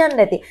අම්මත් කියන්න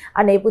ඇති.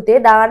 අනේ පුතේ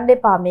දාන්න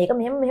එපා මේක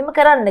මෙහෙම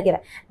කරන්න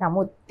කියලා.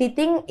 නමුත්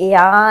ඉතින්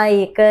එයා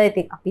ඒක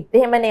ඉතින් අපිත්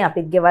එහෙමනේ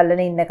අපිත් ගෙවල්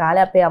වල ඉන්න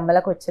කාලේ අපේ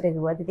අම්මලා කොච්චර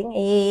කිව්වද ඉතින්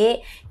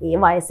ඒ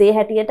වයසේ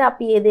හැටියට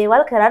අපි මේ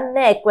දේවල් කරන්නේ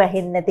නැහැ. එක්ක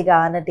ඇහෙන්නේ නැති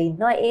ගානට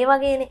ඉන්නවා. ඒ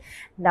වගේනේ.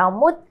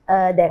 නමුත්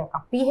දැන්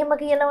අපි එහෙම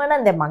කියනවා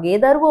නම් දැන්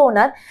මගේ දරුවෝ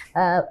උනත්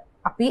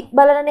අපි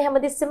බලන්නේ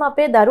හැමතිස්සෙම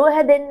අපේ දරුවෝ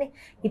හැදෙන්නේ.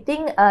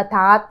 ඉතින්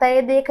තාත්තා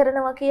ඒ දේ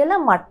කරනවා කියලා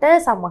මට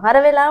සමහර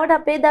වෙලාවට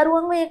අපේ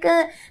දරුවන්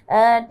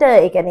ඒකට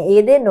ඒ කියන්නේ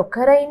ඒ දේ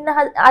නොකර ඉන්න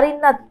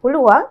අරින්නත්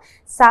පුළුවන්.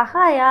 සහ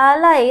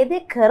යාලා ඒ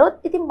දේ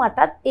කරොත් ඉතින්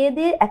මටත් ඒ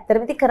දේ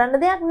ඇත්තටම ඉතින්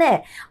කරන්න දෙයක්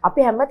නැහැ.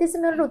 අපි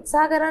හැමතිස්සෙම ඒකට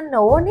උත්සාහ කරන්න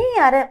ඕනේ.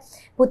 අර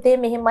පුතේ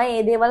මෙහෙමයි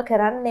ඒ දේවල්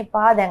කරන්න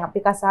එපා. දැන්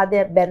අපි කසාද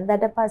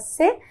බැන්දට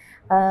පස්සේ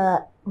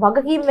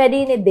වගකීම්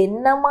වැඩිනේ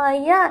දෙන්නම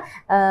අයියා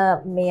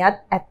මෙයත්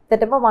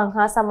ඇත්තටම මං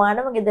හා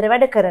සමානව ගෙදර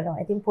වැඩ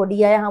කරනවා. ඉතින් පොඩි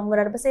අය හම්බ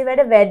වුණාට පස්සේ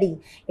වැඩ වැඩි.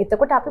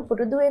 එතකොට අපි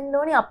පුරුදු වෙන්න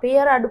ඕනේ අපේ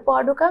අර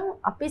අඩුපාඩුකම්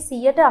අපි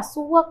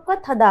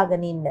 180ක්වත්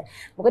හදාගෙන ඉන්න.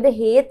 මොකද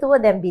හේතුව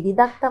දැන්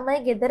බිරිඳක් තමයි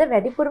ගෙදර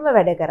වැඩිපුරම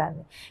වැඩ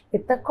කරන්නේ.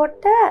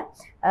 එතකොට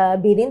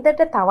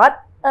බිරිඳට තවත්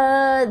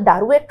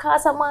දරුවෙක්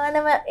හා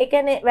සමානව ඒ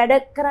කියන්නේ වැඩ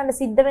කරන්න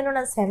සිද්ධ වෙනවා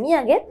නම්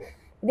සැමියාගෙත්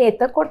ඉතින්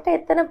එතකොට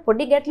එතන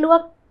පොඩි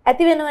ගැටලුවක්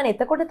ඇති වෙනවනේ.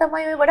 එතකොට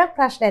තමයි ඔය ගොඩක්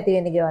ප්‍රශ්න ඇති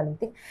වෙන්නේ ගෙවල්.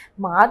 ඉතින්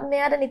මාත්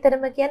මෙයාට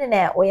නිතරම කියන්නේ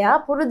නෑ ඔයා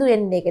පුරුදු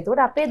වෙන්න ඒක.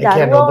 එතකොට අපේ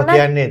දරුවෝ උනත්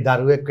කියන්නේ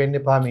දරුවෙක් වෙන්න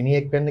එපා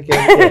මිනිහෙක් වෙන්න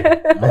කියලා.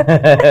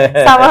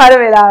 සමහර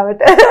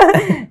වෙලාවට.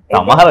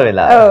 සමහර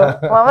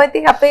වෙලාවට. ඔව්. මම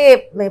ඉතින් අපේ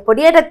මේ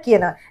පොඩියටත්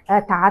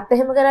කියනවා තාත්තා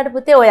එහෙම කරාට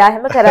පුතේ ඔයා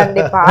එහෙම කරන්න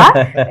එපා.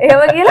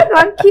 එහෙම කියලා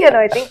මං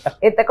කියනවා. ඉතින්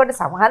එතකොට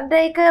සමහර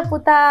ඒක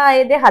පුතා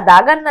ඒ දේ හදා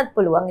ගන්නත්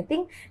පුළුවන්.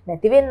 ඉතින්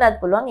නැති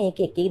වෙන්නත් පුළුවන්. ඒක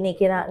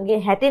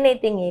එකිනෙකගේ හැටිනේ.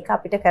 ඉතින් ඒක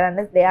අපිට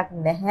කරන්න දෙයක්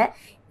නැහැ.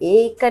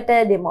 ඒකට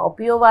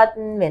දෙමව්පියෝවත්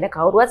වෙන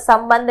කවුරුවත්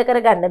සම්බන්ධ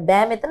කරගන්න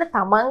බෑ. මෙතන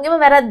තමන්ගේම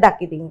වැරද්දක්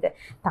ඉතින් ඒක.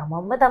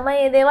 තමන්ම තමයි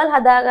මේ දේවල්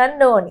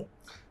හදාගන්න ඕනි.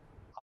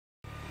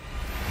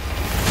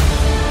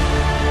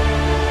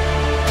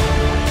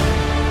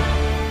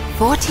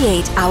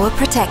 Hour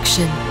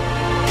protection.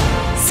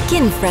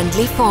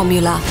 Skin-friendly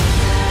formula.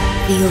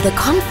 Feel the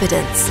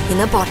confidence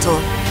in a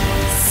bottle.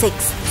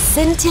 6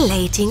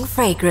 scintillating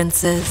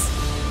fragrances.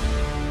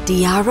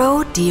 DEARO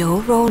Deo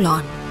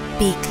Roll-On.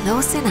 Be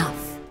close enough.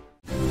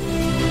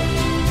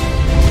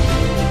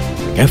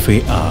 Cafe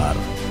R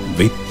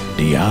with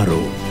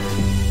DEARO.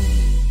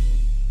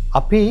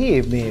 අපි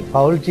මේ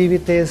පෞල්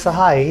ජීවිතය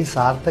සහ එහි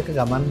සාර්ථක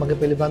ගමන් මඟ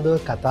පිළිබඳව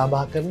කතා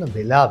බහ කරන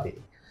වෙලාවේ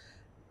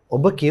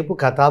ඔබ කියපු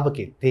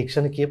කතාවකින්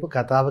තීක්ෂණ කියපු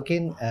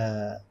කතාවකින්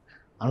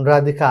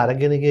අනුරාධිකා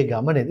අරගෙන ගිය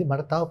ගමනේදී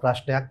මට තව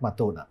ප්‍රශ්නයක්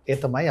මතුවුණා. ඒ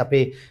තමයි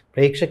අපේ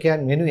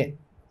ප්‍රේක්ෂකයන් වෙනුවෙන්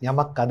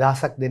යමක්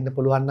අදහසක් දෙන්න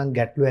පුළුවන් නම්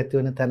ගැටලු ඇති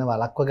වෙන තැන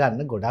වළක්ව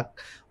ගන්න ගොඩක්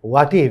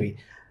වටේවි.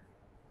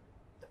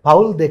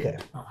 පෞල් දෙක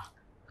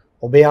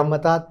ඔබේ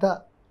අම්මා තාත්තා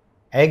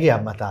ඇයගේ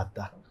අම්මා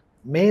තාත්තා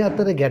මේ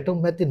අතර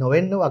ගැටුම් ඇති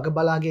නොවෙන්න වග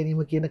බලා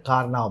ගැනීම කියන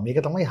කාරණාව මේක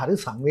තමයි හරි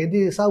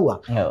සංවේදී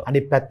ඉසව්වක්.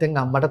 අනිත් පැත්තෙන්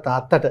අම්මට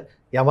තාත්තට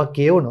යමක්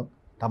කියවුණොත්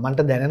Tamanට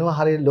දැනෙනවා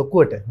හරි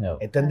ලොකුවට.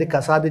 එතෙන්දී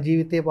කසාද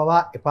ජීවිතේ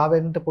පවා එපා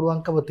වෙන්නට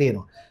පුළුවන්කම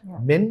තියෙනවා.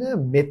 මෙන්න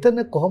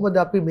මෙතන කොහොමද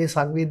අපි මේ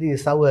සංවේදී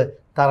ඉසව්ව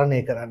තරණය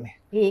කරන්නේ?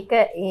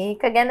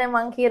 ඒක ගැන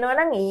මම කියනවා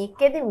නම්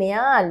ඒකෙදි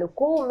මෙයා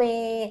ලොකු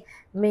මේ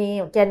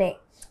කියන්නේ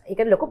ඒක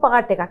ලොකු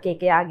පාට් එකක්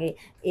ඒකයාගේ.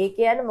 ඒ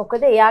කියන්නේ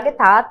මොකද එයාගේ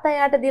තාත්තා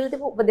එයාට දීලා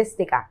තිබු උපදෙස්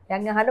ටිකක්.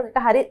 දැන් අහන්න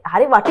ඒක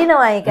හරි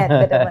වටිනවා ඒක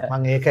ඇත්තටම.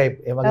 මම ඒකයි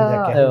ඒ වගේ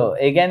දෙයක් කියනවා.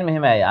 ඒ කියන්නේ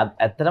මෙහෙමයි.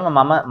 ඇත්තටම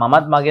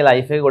මමත් මගේ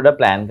ලයිෆ් එක ගොඩ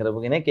ප්ලෑන්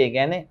කරපු කෙනෙක්. ඒ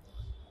කියන්නේ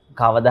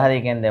කවදා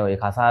හරි කියන්නේ ඔය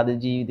කසාද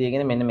ජීවිතය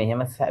කියන්නේ මෙන්න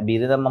මෙහෙම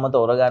බිරිඳ මම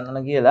තෝරගන්න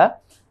කියලා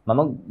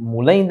මම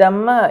මුල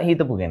ඉඳන්ම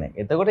හිතපු කෙනෙක්.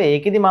 එතකොට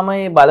ඒකෙදි මම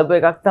මේ බලපු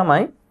එකක්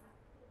තමයි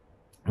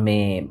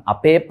මේ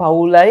අපේ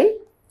පවුලයි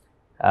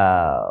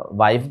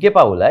වයිෆ්ගේ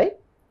පවුලයි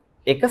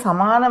එක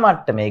සමාන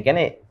මට්ටමේ. ඒ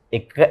කියන්නේ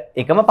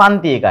එකම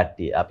පන්තියේ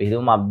කට්ටිය. අපි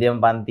හිතමු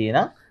මධ්‍යම පන්තිය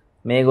නම්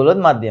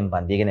මේගොල්ලොත් මධ්‍යම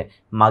පන්තිය. ඒ කියන්නේ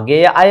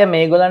මගේ අය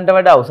මේගොල්ලන්ට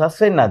වඩා උසස්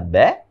වෙන්නත්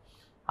බෑ.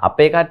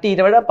 අපේ කට්ටිය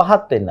ඊට වඩා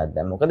පහත් වෙන්නත්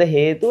බෑ. මොකද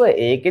හේතුව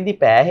ඒකෙදි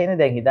පෑහෙන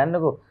දැන්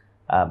හිතන්නකෝ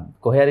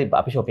කොහේ හරි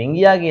අපි shopping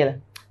ගියා කියලා.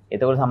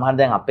 එතකොට සමහර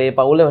දැන් අපේ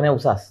පවුල වෙන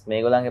උසස්.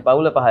 මේගොල්ලන්ගේ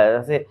පවුල පහ. ඊට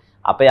පස්සේ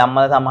අපේ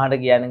අම්මලා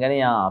සමහරට කියන්නේ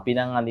ගන්නේ අපි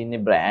නම්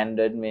අඳින්නේ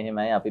branded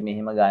මෙහෙමයි අපි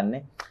මෙහෙම ගන්නෙ.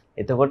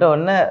 එතකොට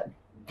ඔන්න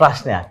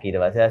ප්‍රශ්නයක් ඊට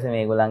පස්සේ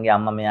මේගොල්ලන්ගේ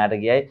අම්මා මෙයාට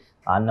කියයි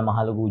අන්න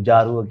මහලු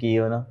උජාරුව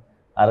කියවන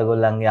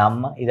අරගොල්ලන්ගේ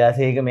අම්මා. ඊට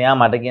පස්සේ ඒක මෙයා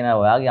මට කියනවා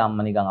ඔයාගේ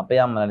අම්මා නිකන් අපේ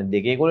අම්මලානේ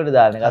දෙකේ කොලට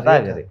දාන්නේ කතා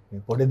කරේ.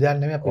 පොඩි දෙයක්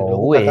නෙමෙයි අපි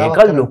ලොකු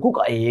කතාවක්. ඒක ලොකු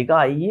ඒක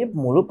අයියේ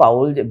මුළු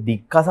පවුල්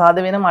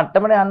දික්කසාද වෙන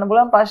මට්ටමට යන්න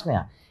පුළුවන්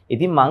ප්‍රශ්නයක්.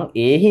 ඉතින් මං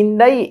ඒ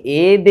හින්දායි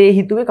ඒ දේ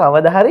හිතුවේ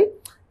කවදා හරි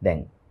දැන්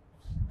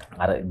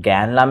අර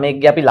ගෑන්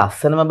ළමෙක්ගේ අපි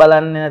ලස්සනම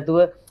බලන්නේ නැතුව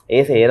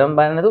ඒ සේරම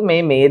බලන්නේ නැතුව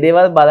මේ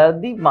දේවල්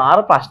බලද්දි මාර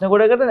ප්‍රශ්න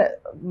ගොඩකට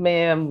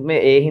මේ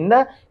ඒ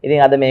හින්දා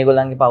ඉතින් අද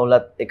මේගොල්ලන්ගේ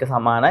පවුලත් එක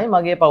සමානයි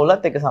මගේ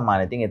පවුලත් එක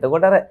සමානයි. ඉතින්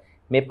එතකොට අර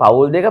මේ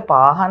පවුල් දෙක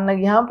පාහන්න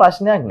ගියාම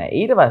ප්‍රශ්නයක් නැහැ.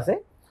 ඊට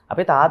පස්සේ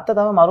අපේ තාත්තා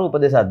තම මරු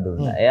උපදේශයක්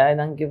දුන්නා. එයා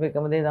ඉතින් කියපු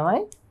එකම දේ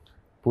තමයි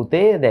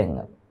පුතේ දැන්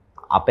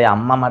අපේ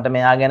අම්මා මට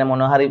මෙයා ගැන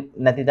මොනවා හරි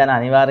නැති තැන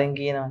අනිවාර්යෙන්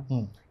කියනවා.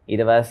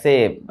 ඊට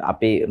පස්සේ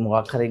අපි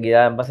මොකක් හරි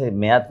ගියාන් පස්සේ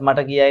මෙයාත්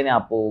මට කියයිනේ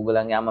අපෝ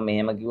ඕගොල්ලන්ගේ අම්මා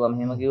මෙහෙම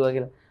කිව්වා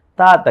කියලා.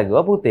 තාත්තා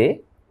කිව්වා පුතේ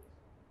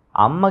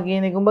අම්මා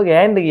කියන එක උඹ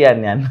ගෑනට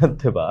කියන්න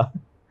යන්නත් එපා.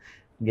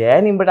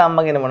 ගෑණි උඹට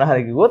අම්මා ගැන මොනවා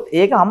හරි කිව්වොත්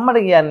ඒක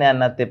අම්මට කියන්න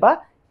යන්නත් එපා.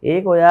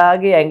 ඒක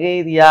ඔයාගේ ඇඟේ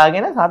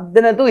තියාගෙන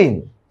සද්ද නැතුව ඉන්න.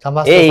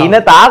 ඒ ඉන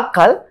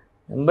තාක්කල්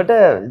උඹට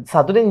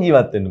සතුටින්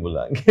ජීවත් වෙන්න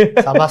පුළුවන්.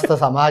 සමස්ත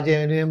සමාජය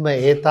වෙනුවෙන්ම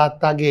ඒ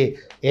තාත්තාගේ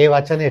ඒ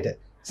වචනේට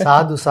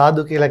සාදු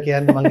සාදු කියලා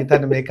කියන්නේ මම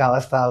හිතන්නේ මේක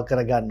අවස්ථාව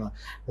කරගන්නවා.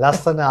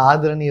 ලස්සන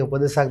ආදරණීය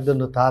උපදේශක්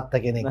දුන්නු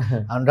තාත්තා කෙනෙක්.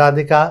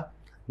 අනුරාධිකා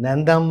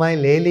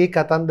නැන්දම්මයි ලේලි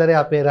කතන්දරේ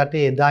අපේ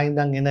රටේ එදා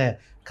ඉඳන් එන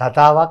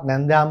කතාවක්.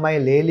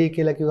 නැන්දම්මයි ලේලි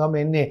කියලා කිව්වම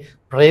එන්නේ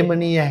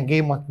ප්‍රේමණීය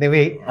හැඟීමක්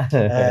නෙවෙයි.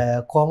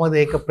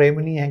 කොහොමද ඒක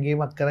ප්‍රේමණීය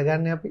හැඟීමක්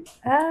කරගන්නේ අපි?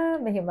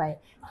 මෙහෙමයි.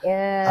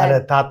 අර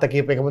තාත්තා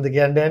කියප එකමද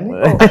කියන්නේ?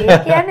 ඒ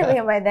කියන්නේ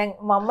මෙහෙමයි. දැන්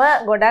මම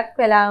ගොඩක්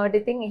වෙලාවට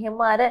ඉතින්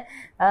එහෙම අර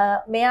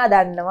මෙයා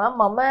දන්නවා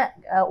මම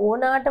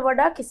ඕනාට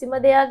වඩා කිසිම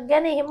දෙයක්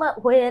ගැන එහෙම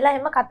හොයලා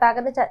එහෙම කතා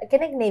කරන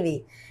කෙනෙක්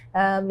නෙවෙයි.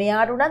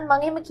 මෙයාට උනත් මම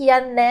එහෙම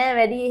කියන්නේ නැහැ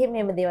වැඩි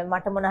එහෙම දේවල්.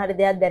 මට මොන හරි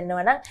දෙයක්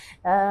දැනනවා නම්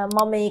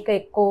මම මේක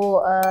එක්කෝ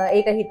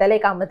ඒක හිතලා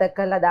ඒක අමතක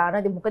කරලා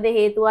දානවා. ඉතින් මොකද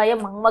හේතුව අය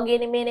මං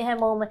වගේ නෙමෙයිනේ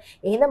හැමෝම.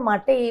 එහෙනම්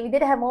මට ඒ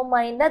විදිහට හැමෝම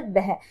අයින්නත්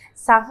බෑ.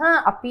 සහ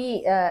අපි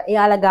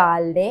එයාලා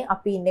ගාල්නේ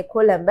අපි ඉන්නේ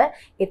කොළඹ.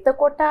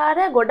 එතකොට අර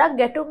ගොඩක්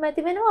ගැටුම්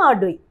ඇති වෙනවා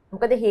අඩුයි.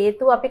 මොකද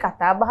හේතුව අපි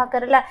කතා බහ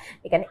කරලා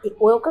ඒ කියන්නේ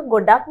ඔයක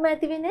ගොඩක්ම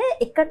ඇති වෙන්නේ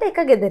එකට එක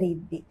ගෙදර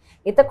ඉද්දි.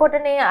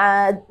 එතකොටනේ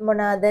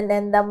මොනවාද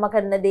නැන්දම්ම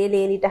කරන දේ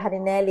ලේලිට හරි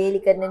නෑ, ලේලි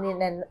කරන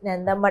දේ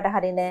නැන්දම්මට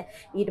හරි නෑ.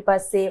 ඊට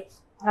පස්සේ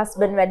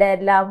හස්බන්ඩ් වැඩ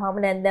ඇරලා මම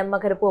නැන්දම්ම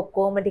කරපු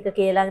ඔක්කොම ටික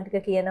කේලම්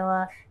ටික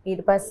කියනවා.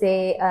 ඊට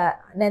පස්සේ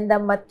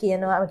නැන්දම්මත්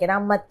කියනවා, කියන්නේ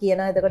අම්මත්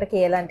කියනවා. එතකොට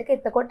කේලම් ටික.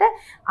 එතකොට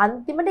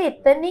අන්තිමට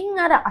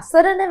එතනින් අර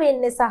අසරණ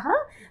වෙන්නේ සහ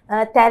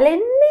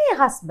තැලෙන්නේ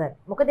හස්බන්ඩ්.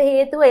 මොකද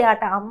හේතුව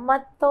එයාට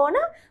අම්මත් ඕන,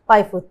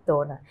 වයිෆුත්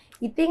ඕන.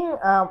 ඉතින්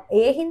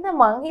ඒ හින්දා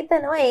මං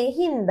හිතනවා ඒ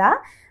හින්දා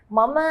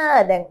මම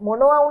දැන්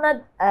මොනවා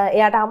වුණත්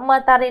එයාට අම්මා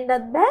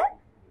අතරින්නත් බෑ,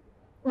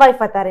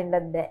 වයිෆ්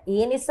අතරින්නත් බෑ.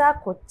 ඒ නිසා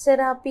කොච්චර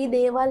අපි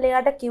දේවල්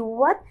එයාට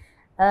කිව්වත්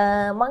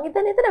මං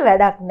හිතන්නේ එතන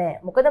වැඩක් නැහැ.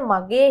 මොකද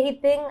මගේ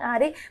හිතෙන්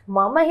හරි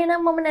මම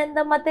එහෙනම් මම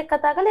නැන්දම්මත් එක්ක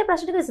කතා කරලා ඒ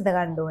ප්‍රශ්න ටික විසඳ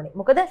ගන්න ඕනේ.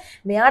 මොකද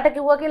මෙයාට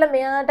කිව්වා කියලා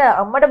මෙයාට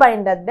අම්මට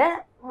බයින්නත් බෑ,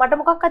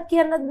 මට මොකක්වත්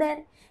කියන්නත්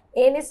බෑනේ.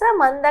 ඒ නිසා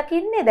මන්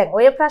දකින්නේ දැන්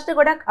ඔය ප්‍රශ්න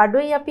ගොඩක්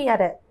අඩුයි අපි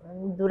අර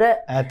දුර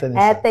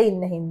ඈත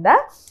ඉන්න හින්දා.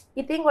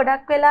 ඉතින්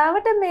ගොඩක්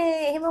වෙලාවට මේ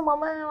එහෙම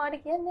මම වාඩි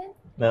කියන්නේ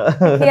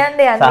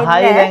යන්නේ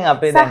සහාය දැන්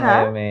අපේ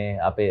දැන් මේ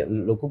අපේ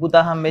ලොකු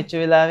පුතා හම්බෙච්ච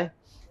වෙලාවේ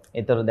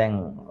ඒතර දැන්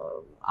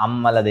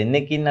අම්මලා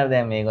දෙන්නෙක් ඉන්නවා.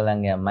 දැන්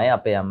මේගොල්ලන්ගේ අම්මයි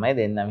අපේ අම්මයි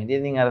දෙන්නම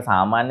හිටියේ. ඉතින් අර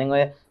සාමාන්‍යයෙන්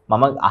ඔය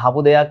මම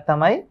අහපු දෙයක්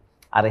තමයි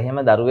අර එහෙම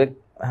දරුවෙක්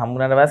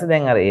හම්බුනාට පස්සේ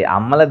දැන් අර ඒ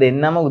අම්මලා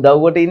දෙන්නම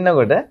උදව්වට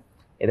ඉන්නකොට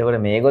එතකොට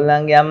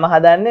මේගොල්ලන්ගේ අම්මා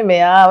හදන්නේ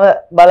මෙයාව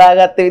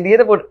බලාගත්ත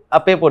විදිහට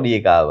අපේ පොඩි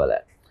එකාව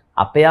බලන්න.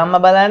 අපේ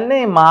අම්මා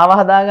බලන්නේ මාව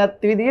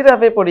හදාගත්ත විදිහට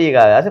අපේ පොඩි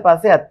එකාව. ඊට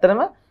පස්සේ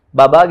ඇත්තටම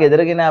බබා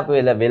ගෙදරගෙන ආපු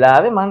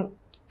වෙලාවේ මං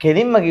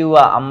කෙලින්ම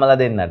කිව්වා අම්මලා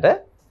දෙන්නට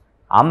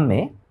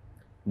අම්මේ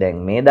දැන්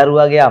මේ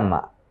දරුවාගේ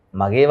අම්මා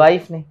මගේ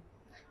වයිෆ් නේ.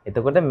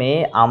 එතකොට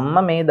මේ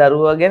අම්මා මේ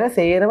දරුවා ගැන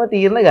සේරම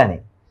තීරණ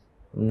ගන්නේ.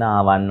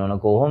 නාවන්න ඕන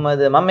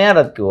කොහොමද? මම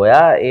මෙයාටත් කිව්වා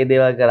ඔයා ඒ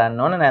දේවල් කරන්න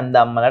ඕන නැන්ද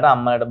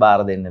අම්මලට බාර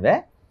දෙන්න බෑ.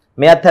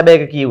 මෙයාත්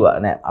හැබැයි ඒක කිව්වා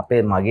නෑ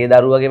අපේ මගේ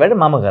දරුවාගේ වැඩ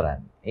මම කරන්නේ.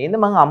 ඒ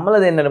හින්දා මම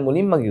අම්මලා දෙන්නට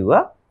මුලින්ම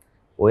කිව්වා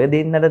ඔය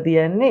දෙන්නට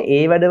තියන්නේ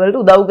ඒ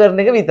වැඩවලට උදව් කරන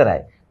එක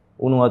විතරයි.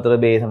 උණු වතුර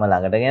බේසම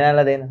ළඟට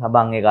ගෙනල්ලා දෙන්න,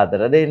 සබන් එක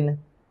අතර දෙන්න.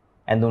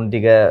 ඇඳුම්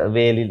ටික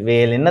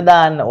වේලෙන්න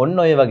දාන්න. ඔන්න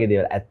ඔය වගේ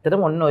දේවල්.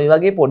 ඇත්තටම ඔන්න ඔය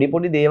වගේ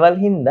පොඩි දේවල්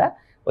හින්දා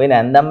ඔය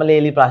නැන්දම්ම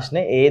ලේලි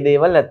ප්‍රශ්නේ ඒ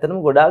දේවල් ඇත්තටම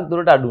ගොඩාක්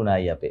දුරට අඩු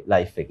වුණායි අපේ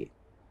ලයිෆ් එකේ.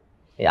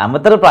 ඒ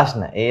අමතර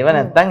ප්‍රශ්න. ඒව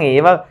නැත්තම්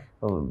ඒව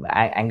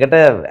ඇඟට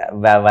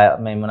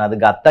මේ මොනවද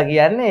ගත්තා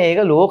කියන්නේ ඒක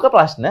ලෝක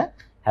ප්‍රශ්න.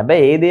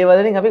 හැබැයි ඒ දේවල්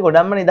වලින් අපි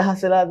ගොඩක්ම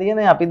නිදහස් වෙලා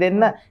තියෙන අපි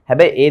දෙන්න.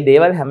 හැබැයි ඒ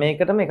දේවල් හැම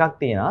එකටම එකක්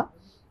තියෙනවා.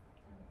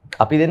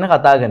 අපි දෙන්න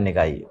කතා කරන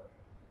එකයි.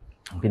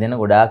 අපි දෙන්න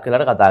ගොඩාක්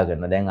වෙලාට කතා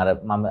කරනවා. දැන් අර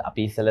මම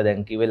අපි ඉස්සෙල්ලා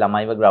දැන් කිව්වේ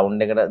ළමයිව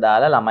ග්‍රවුන්ඩ් එකට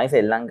දාලා ළමයි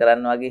සෙල්ලම්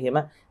කරන්න වගේ එහෙම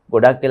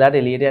ගොඩක් වෙලාට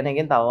එළියට යන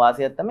එකෙන් තව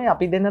වාසියක් තමයි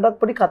අපි දෙන්නටත්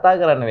පොඩි කතා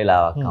කරන්න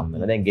වෙලාවක් හම්බ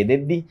වෙනවා. දැන්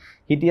ගෙදෙද්දි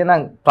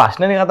හිටියනම්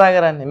ප්‍රශ්නනේ කතා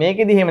කරන්නේ.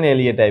 මේකෙදි එහෙමනේ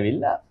එළියට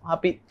ඇවිල්ලා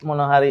අපි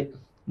මොන හරි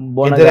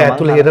බොන ගෙදර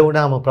ඇතුළේ ඉර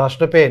වුණාම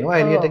ප්‍රශ්න පේනවා.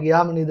 එළියට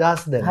ගියාම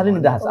නිදහස් දැන්. හරි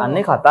නිදහස්.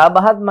 අන්නේ කතා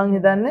බහත් මං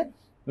හිතන්නේ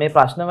මේ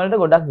ප්‍රශ්න වලට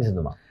ගොඩක්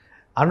විසඳුමක්.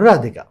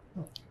 අනුරාධිකා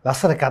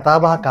ලස්සන කතා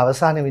බහක්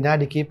අවසානයේ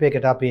විනාඩි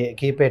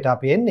කිහිපයකට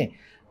අපි එන්නේ.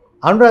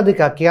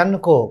 අනුරාධිකා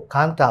කියන්නකෝ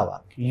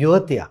කාන්තාවක්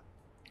යුවතියක්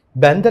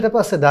බැන්දට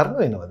පස්සේ ධර්ම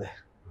වෙනවද?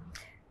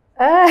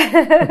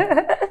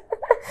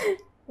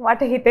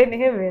 මට හිතෙන්නේ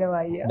එහෙම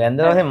වෙනවා අයියා.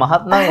 බැන්දට පස්සේ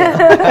මහත් නම්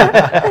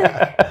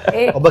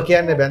ඔබ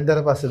කියන්නේ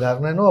බැන්දට පස්සේ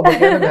ධර්ම වෙනවා. ඔබ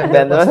කියන්නේ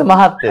බැන්දට පස්සේ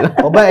මහත්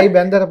වෙනවා. ඔබ ඇයි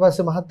බැන්දට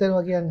පස්සේ මහත්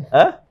වෙනවා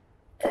කියන්නේ?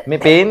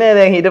 මේ පේන්නේ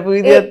දැන් හිටපු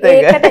විදියත් එක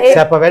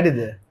සැප වැඩිද?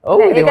 ඔව්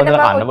ඉතින් හොඳට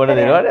කන්න බොන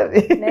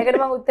දෙනවනේ. මේකට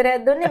මම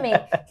උත්තරයක් දුන්නේ මේ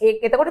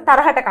එතකොට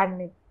තරහට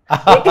කන්නේ.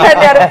 ඒ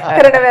කියන්නේ අර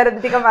කරන වැරදි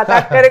ටික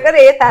මතක් කර කර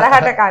ඒ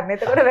තරහට කන්නේ.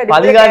 එතකොට වැඩි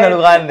පලි ගන්නලු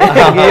කන්නේ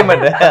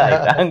ගේමට.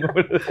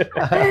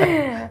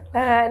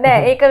 නෑ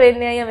ඒක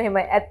වෙන්නේ අයියා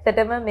මෙහෙමයි.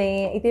 ඇත්තටම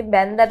මේ ඉතින්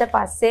බැන්දට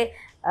පස්සේ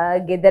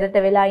ගෙදරට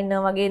වෙලා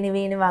ඉන්නවා වගේ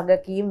නෙවෙයිනේ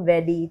වගකීම්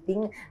වැඩි.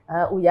 ඉතින්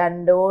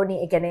උයන්න ඕනි.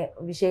 ඒ කියන්නේ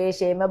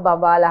විශේෂයෙන්ම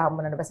බබාලා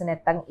හම්බුනට පස්සේ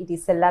නැත්තම් ඉති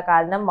ඉස්සෙල්ලා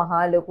කාලේ නම්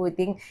මහා ලොකු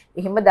ඉතින්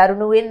එහෙම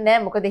දරුණු වෙන්නේ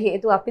නැහැ. මොකද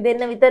හේතුව අපි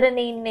දෙන්න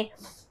විතරනේ ඉන්නේ.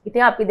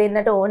 ඉතින් අපි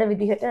දෙන්නට ඕන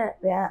විදිහට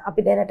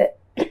අපි දෙන්නට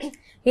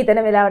හිතන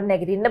වෙලාවට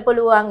නැගිටින්න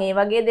පුළුවන්. ඒ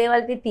වගේ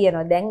දේවල් ඉතින්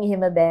තියෙනවා. දැන්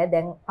එහෙම බෑ.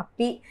 දැන්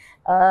අපි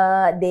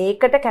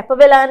දෙයකට කැප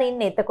වෙලානේ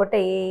ඉන්නේ. එතකොට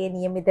ඒ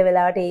નિયમિત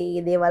වෙලාවට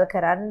ඒ දේවල්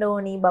කරන්න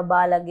ඕනි.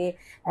 බබාලගේ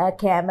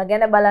කෑම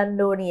ගැන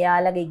බලන්න ඕනි.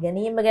 එයාලගේ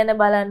ඉගෙනීම ගැන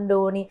බලන්න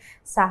ඕනි.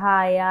 සහ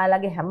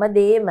එයාලගේ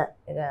හැමදේම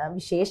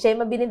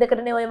විශේෂයෙන්ම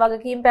බිනිදකටනේ ওই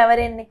වගකීම්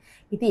පැවරෙන්නේ.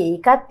 ඉතින්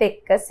ඒකත්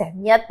එක්ක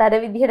සැමියාත් අර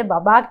විදිහට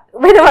බබා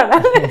වෙනවා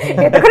නම්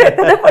එතකොට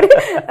එතන පොඩි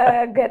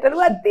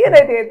ගැටලුවක්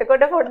තියෙනවා. ඉතින්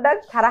එතකොට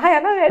පොඩ්ඩක් තරහ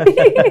යනවා වැඩි.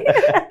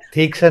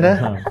 තීක්ෂණ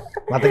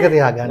මතක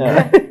තියාගන්න.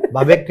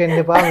 බබෙක් වෙන්න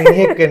එපා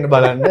මිනිහෙක් වෙන්න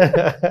බලන්න.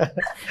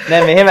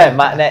 නෑ මෙහෙමයි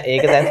නෑ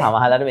ඒක දැන්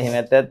සමහරවිට මෙහෙම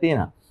ඇත්තක්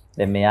තියෙනවා.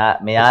 දැන්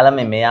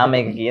මෙයා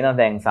මේක කියනවා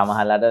දැන්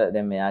සමහරවිට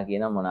දැන් මෙයා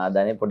කියනවා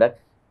මොනවාදනේ පොඩක්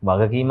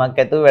වගකීමක්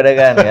ඇතුව වැඩ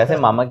ගන්න. ඊට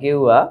පස්සේ මම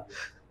කිව්වා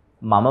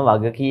මම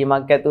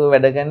වගකීමක් ඇතුව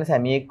වැඩ කරන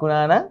සැමියෙක්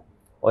වුණා නම්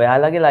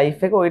ඔයාලගේ ලයිෆ්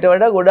එක ඊට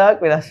වඩා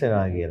ගොඩාක් වෙනස්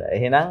වෙනවා කියලා.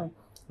 එහෙනම්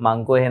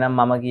මංකෝ එහෙනම්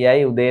මම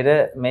කියයි උදේට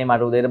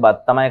මට උදේට බත්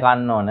තමයි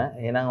කන්න ඕන.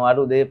 එහෙනම්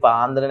ඔයාලට උදේ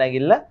පාන්දර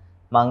නැගිටලා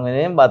මං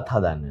වෙනුවෙන් බත්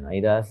හදන්න වෙනවා.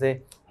 ඊට පස්සේ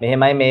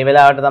මෙහෙමයි මේ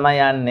වෙලාවට තමයි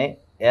යන්නේ.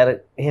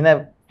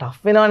 එහෙනම් ටෆ්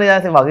වෙනවනේ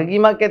ඊට පස්සේ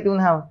වගකීමක් ඇති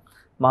වුණාම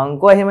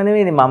මංකෝ එහෙම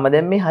නෙවෙයිනේ මම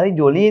දැන් මේ හරි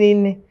ජොලියේ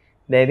ඉන්නේ.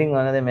 දැන් ඉතින්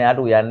ඔන්න දැන්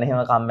මෙයාට උයන්න එහෙම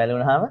කම්මැලි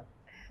වුණාම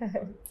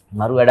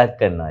මරු වැඩක්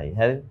කරනවායි.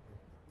 හරි.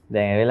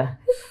 දැන් ඒ වෙලාව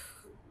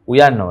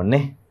උයන්න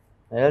ඕනේ.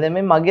 දැන්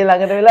මේ මගේ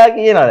ළඟට වෙලා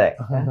කියනවා දැන්.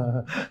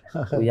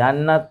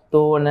 උයන්නත්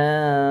ඕන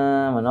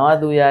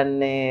මොනවද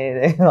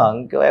උයන්නේ?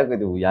 අංකේ ඔය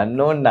කිව්ද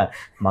උයන්න ඕන නම්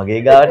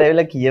මගේ ගාවට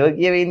ඇවිල්ලා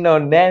කියව ඉන්න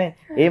ඕනේ නෑනේ.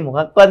 ඒ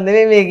මොකක්වත්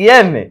නෙමෙයි මේ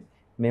කියන්නේ.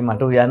 මේ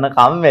මට උයන්න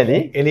කම්මැලි.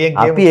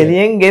 අපි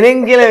එළියෙන්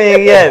ගෙනෙන් කියලා මේ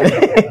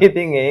කියන්නේ.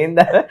 ඉතින් ඒ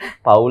හින්දා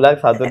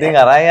පවුලක් සතුටින්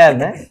අරන්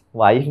යන්න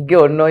වයිෆ්ගේ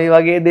ඔන්න ඔය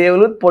වගේ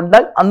දේවලුත්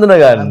පොඩ්ඩක් අඳුන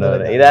ගන්න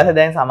ඕනේ. ඊට පස්සේ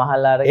දැන්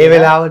සමහරලාට ඒ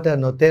වෙලාවට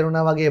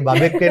නොතේරුණා වගේ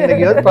බබෙක් වෙන්න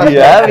ගියොත්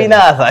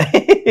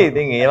විනාසයි.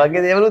 ඉතින් ඒ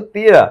වගේ දේවලුත්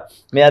තියෙනවා.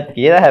 මෙයාත්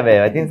කියලා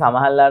හැබැයි. ඉතින්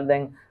සමහරලාට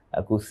දැන්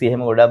කුස්සිය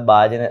එහෙම ගොඩක්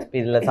වාජන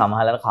පිළිලා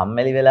සමහරලාට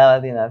කම්මැලි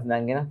වෙලාවල් තියෙනවා.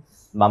 නැත්නම්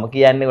මම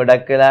කියන්නේ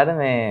ගොඩක් වෙලාවට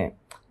මේ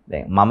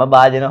දැන් මම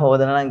වාජන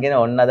හොදන නම් කියන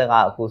ඔන්න අද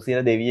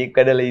කුස්සියේ දෙවියෙක්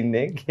වැඩලා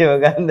ඉන්නේ කියව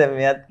ගන්න. දැන්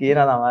මෙයාත්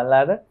කියනවා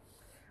සමහරලාට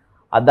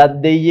අදත්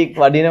දෙයියෙක්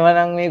වඩිනවා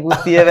නම් මේ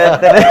කුස්සිය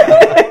පැත්තට.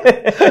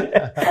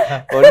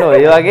 ඔන්න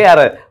ඔය වගේ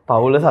අර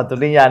පවුල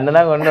සතුටින් යන්න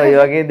නම් ඔන්න ඔය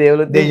වගේ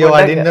දේවලුත් දෙයියෝ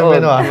වඩින්න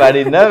වෙනවා.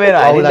 වඩින්න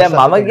වෙනවා. ඉතින් දැන්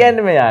මම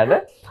කියන්නේ මෙයාට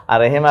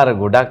අර එහෙම අර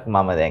ගොඩක්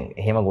මම දැන්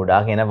එහෙම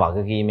ගොඩාක් එන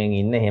වගකීමෙන්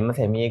ඉන්න එහෙම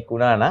සැමියෙක්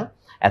වුණා නම්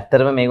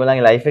ඇත්තටම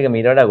මේගොල්ලන්ගේ ලයිෆ් එක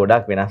මීට වඩා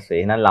ගොඩක් වෙනස්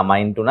වෙයි. එහෙනම්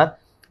ළමයින්ට උනත්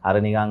අර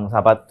නිකන්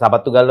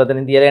සපත්තු ගල්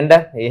වතනින් තියලා එන්න.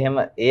 එහෙම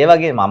ඒ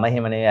වගේ මම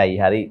එහෙම නෙවෙයි.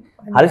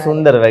 හරි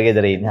සුන්දර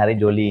වගේදර ඉන්නේ. හරි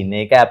ජොලි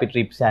ඉන්නේ. ඒක අපි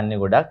ට්‍රිප්ස් යන්නේ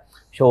ගොඩක්.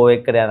 ෂෝ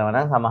එකකට යනවා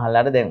නම්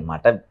සමහරලාට දැන්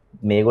මට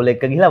මේගොල්ලෝ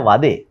එක්ක ගිහලා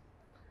වදේ.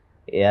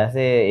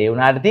 ඊයසේ ඒ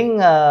වුණාට ඉතින්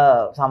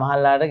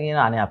සමහරලාට කියන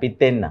අනේ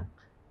අපිත් එන්න.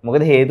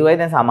 මොකද හේතුවයි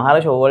දැන් සමහර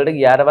ෂෝ වලට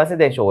ගියාට පස්සේ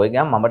දැන් ෂෝ එක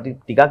ගියාම මම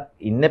ටිකක්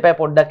ඉන්න එපා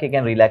පොඩ්ඩක්. ඒ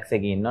කියන්නේ රිලැක්ස්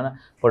එකේ ඉන්න ඕන.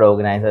 පොඩ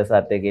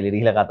ඕගනයිසර්ස්ත් එක්ක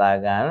එළිරිහිලා කතා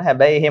කරනවා.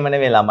 හැබැයි එහෙම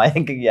නෙවෙයි ළමයි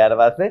එක්ක ගියාට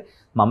පස්සේ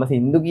මම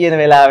සින්දු කියන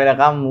වෙලාව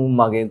වෙනකම් මූ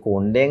මගේ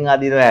කොණ්ඩෙන්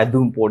අදිනවා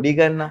ඇදුම් පොඩි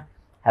කරනවා.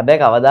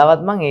 හැබැයි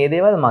කවදාවත් මං ඒ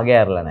දේවල් මගේ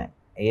ඇරලා නැහැ.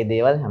 ඒ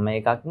දේවල් හැම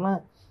එකක්ම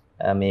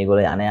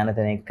මේගොල්ලෝ යන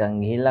තැන එක්කන්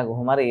ගිහිල්ලා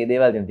කොහොම හරි ඒ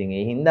දේවල් ඉතින්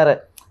ඒ හින්දා අර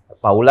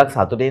පවුලක්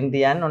සතුටින්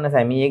තියන්න ඔන්න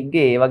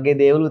සැමියෙක්ගේ ඒ වගේ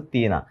දේවලුත්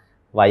තියෙනවා.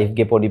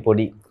 වයිෆ්ගේ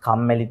පොඩි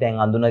කම්මැලි තැන්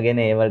අඳුනගෙන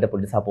ඒ වලට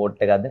පොඩි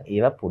සපෝට් එකක් දෙන්න.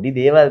 ඒවා පොඩි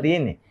දේවල්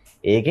තියෙන්නේ.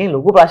 ඒකෙන්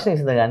ලොකු ප්‍රශ්න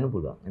විසඳ ගන්න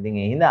පුළුවන්. ඉතින්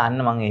ඒ හින්දා අන්න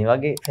මම ඒ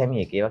වගේ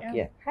සැමියෙක් ඒවා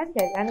කියන්නේ.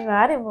 හරි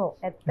අනිවාර්යෙන්ම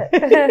ඇත්ත.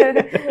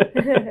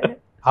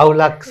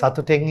 අවුලක්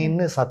සතුටෙන්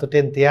ඉන්න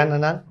සතුටෙන් තියන්න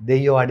නම්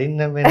දෙයියෝ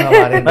අඩින්න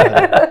වෙනවා වරෙන්.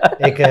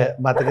 ඒක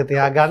මතක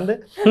තියාගන්න.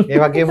 ඒ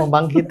වගේම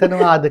මං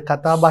හිතනවා අද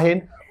කතා බහෙන්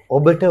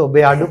ඔබට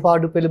ඔබේ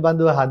අඩුපාඩු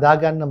පිළිබඳව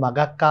හදාගන්න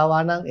මගක්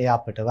ආවා නම් එය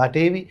අපට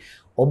වටේවි.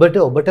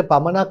 ඔබට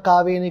පමණක්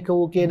ආවේනික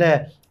වූ කියන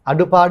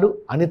අඩුපාඩු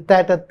අනිත්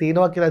අයටත්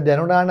තියෙනවා කියලා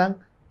දැනුණා නම්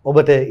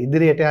ඔබට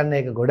ඉදිරියට යන්න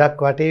ඒක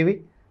ගොඩක් වටේවි.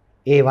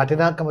 ඒ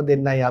වටිනාකම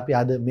දෙන්නයි අපි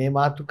අද මේ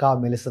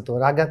මාතෘකාව මෙලෙස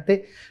තෝරාගත්තේ.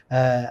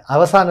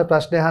 අවසාන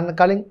ප්‍රශ්නය අහන්න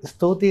කලින්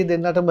ස්තුතියි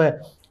දෙන්නටම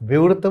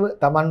විවෘතව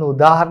Taman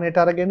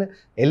උදාහරණයට අරගෙන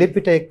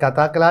එලිපිට එක්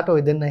කතා කළාට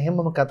ඔය දෙන්න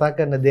හැමම කතා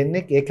කරන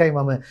දෙන්නේ. ඒකයි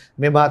මම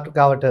මේ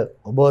මාතෘකාවට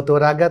ඔබව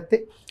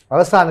තෝරාගත්තේ.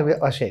 අවසාන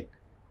වශයෙන්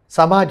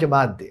සමාජ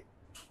මාධ්‍ය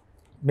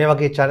මේ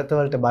වගේ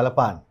චරිතවලට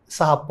බලපාන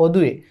සහ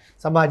පොදුවේ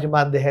සමාජ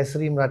මාධ්‍ය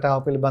හැසිරීම රටාව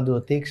පිළිබඳව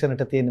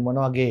තීක්ෂණට තියෙන මොන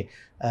වගේ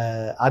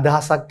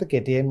අදහසක්ද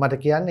කෙටියෙන් මට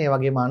කියන්න. ඒ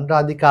වගේම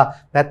අනුරාධිකා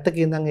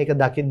පැත්තකින් නම් ඒක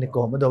දකින්නේ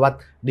කොහොමද?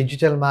 ඔබත්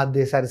ඩිජිටල්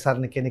මාධ්‍ය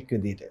සැරිසරන කෙනෙක්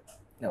විදිහට.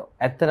 ඔව්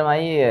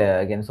ඇත්තටමයි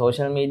කියන්නේ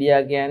සෝෂල්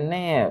මීඩියා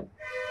කියන්නේ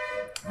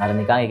අර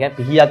නිකන් ඒක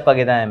පිහියක්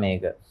වගේ තමයි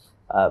මේක.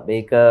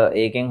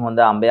 ඒකෙන් හොඳ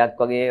අඹයක්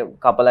වගේ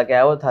කපලා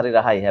කෑවොත් හරි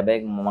රහයි.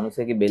 හැබැයි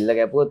මිනිස්සෙගේ බෙල්ල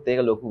කැපුවොත්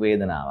ඒක ලොකු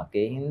වේදනාවක්.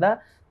 ඒ හින්දා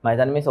මම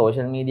හිතන්නේ මේ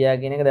සෝෂල් මීඩියා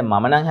කියන එක දැන්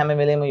මම නම් හැම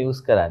වෙලේම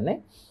යූස් කරන්නේ.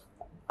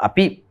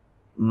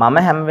 මම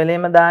හැම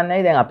වෙලේම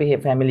දාන්නේ දැන් අපි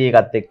ෆැමිලි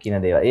එකත් එක්ක කියන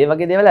දේවල්. ඒ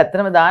වගේ දේවල්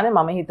ඇත්තටම දාන්නේ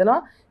මම හිතනවා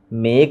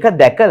මේක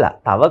දැකලා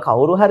තව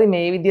කවුරු හරි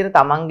මේ විදිහට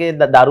තමන්ගේ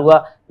දරුවා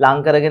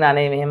ලං කරගෙන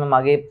අනේ මෙහෙම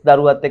මගේ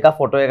දරුවත් එක්ක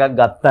ෆොටෝ එකක්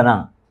ගත්තා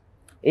නම්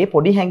ඒ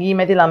පොඩි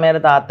හැඟීම් ඇති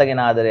ළමයාට තාත්තගෙන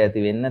ආදරය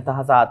ඇති වෙන්න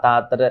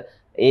තාත්තට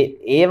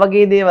ඒ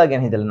වගේ දේවල්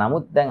ගැන හිතලා.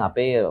 නමුත් දැන්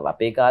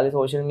අපේ කාලේ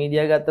සෝෂල්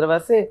මීඩියා ගත්තට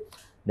පස්සේ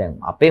දැන්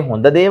අපේ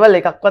හොඳ දේවල්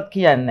එකක්වත්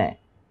කියන්නේ නැහැ.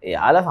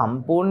 එයාලා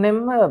සම්පූර්ණයෙන්ම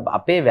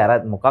අපේ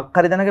මොකක්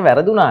හරි දැනක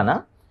වැරදුනා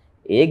නම්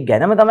ඒ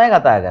ගැනම තමයි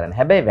කතා කරන්නේ.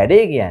 හැබැයි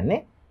වැඩේ කියන්නේ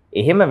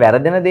එහෙම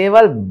වැරදෙන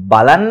දේවල්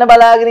බලන්න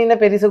බලාගෙන ඉන්න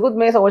පිරිසකුත්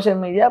මේ සෝෂල්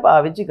මීඩියා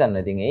පාවිච්චි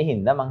කරනවා. ඉතින් ඒ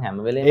හින්දා මම හැම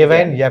වෙලේම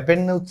ඒවෙන්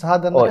යැපෙන්න උත්සාහ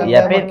කරනවා.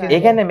 ඒ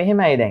කියන්නේ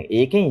මෙහෙමයි දැන්.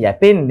 ඒකෙන්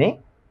යැපෙන්නේ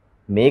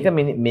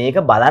මේක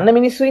බලන්න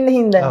මිනිස්සු ඉන්න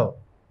හින්දා.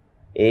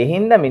 ඒ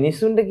හින්දා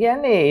මිනිස්සුන්ට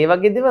කියන්නේ ඒ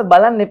වගේ දේවල්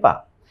බලන්න එපා.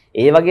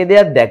 ඒ වගේ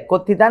දේවල්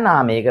දැක්කොත් හිතන්න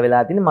මේක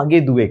වෙලා තියෙන්නේ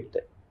මගේ දුවෙක්ට.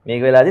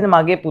 මේක වෙලා තියෙන්නේ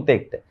මගේ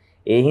පුතෙක්ට.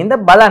 ඒ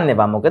හින්දා බලන්න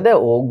එපා. මොකද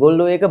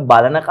ඕගොල්ලෝ ඒක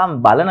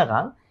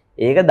බලනකම්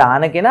ඒක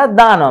දාන කෙනා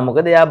දානවා.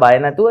 මොකද එයා බය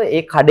නැතුව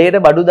ඒ කඩේට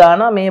බඩු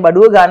දානවා මේ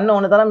බඩුව ගන්න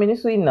ඕන තරම්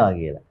මිනිස්සු ඉන්නවා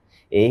කියලා.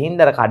 ඒ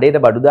හින්දා අර කඩේට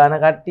බඩු දාන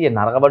කට්ටිය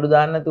නරක බඩු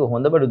දාන්න නැතුව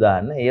හොඳ බඩු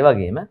දාන්න. ඒ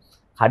වගේම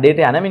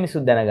කඩේට යන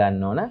මිනිස්සු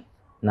දැනගන්න ඕන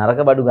නරක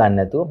බඩු ගන්න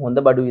නැතුව හොඳ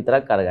බඩු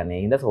විතරක් අරගන්න.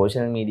 ඒ හින්දා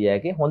සෝෂල් මීඩියා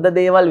එකේ හොඳ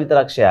දේවල්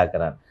විතරක් ෂෙයා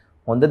කරන්න.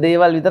 හොඳ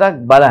දේවල් විතරක්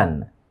බලන්න.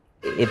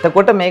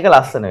 එතකොට මේක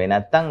ලස්සන වෙයි.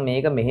 නැත්තම්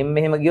මේක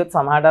මෙහෙම ගියොත්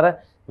සමහරට අර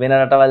වෙන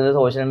රටවල්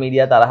සෝෂල්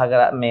මීඩියා තරහ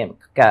කර මේ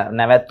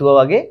නැවැත්තුවා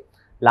වගේ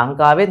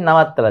ලංකාවෙත්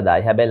නවත්තලා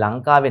දායි. හැබැයි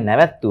ලංකාවේ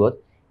නැවැත්තුවොත්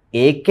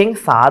ඒකෙන්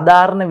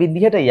සාධාරණ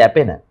විදිහට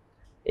යැපෙන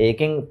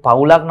ඒකෙන්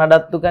පවුලක්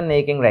නඩත්තු කරන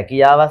ඒකෙන්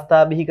රැකියාව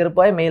අවස්ථා බිහි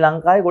කරපු අය මේ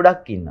ලංකාවේ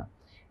ගොඩක් ඉන්නවා.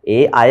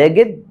 ඒ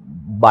අයගේ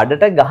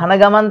බඩට ගහන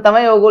ගමන්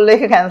තමයි ඕගොල්ලෝ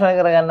ඒක කැන්සල්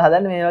කරගන්න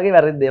හදන්නේ මේ වගේ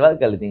වැරදි දේවල්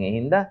කරලා. ඉතින් ඒ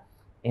හින්දා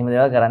එහෙම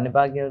දේවල් කරන්න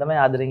එපා කියලා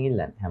තමයි ආදරෙන්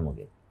ඉල්ලන්නේ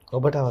හැමෝගෙම.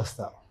 ඔබට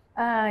අවස්ථාව.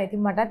 ඉතින්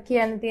මටත්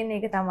කියන්න තියෙන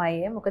එක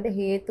තමයි මොකද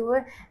හේතුව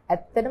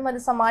ඇත්තටම අද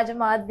සමාජ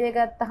මාධ්‍ය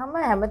ගත්තහම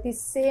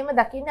හැමතිස්සෙම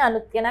දකින්නේ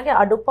අනුත් කෙනාගේ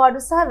අඩුපාඩු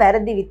සහ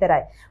වැරදි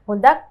විතරයි.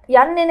 හොඳක්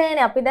යන්නේ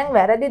නැහැනේ. අපි දැන්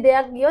වැරදි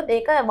දෙයක් ගියොත්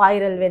ඒක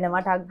වෛරල්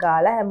වෙනවා ටක්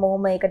ගාලා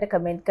හැමෝම ඒකට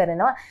කමෙන්ට්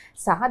කරනවා.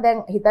 සහ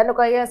දැන්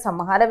හිතන්නකෝ අය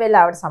සමහර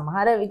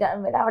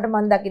වෙලාවට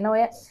මම දකින්න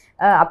ඔය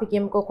අපි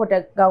කියමුකෝ කොට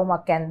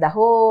ගවුමක් ඇන්දා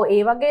හෝ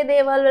ඒ වගේ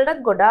දේවල්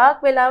වලටත් ගොඩාක්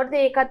වෙලාවට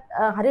ඒකත්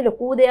හරි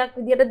ලොකු දෙයක්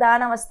විදියට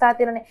දාන අවස්ථා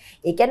තියෙනනේ.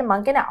 ඒ කියන්නේ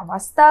මං කියන්නේ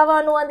අවස්ථාව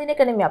අනුව අඳින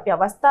එක නෙමෙයි. අපි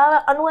අවස්ථාව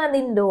අනුව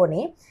අඳින්න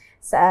ඕනේ.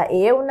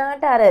 ඒ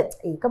වුණාට අර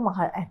ඒක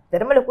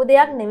ඇත්තටම ලොකු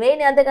දෙයක්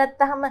නෙවෙයිනේ. අද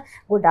ගත්තාම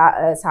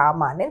ගොඩාක්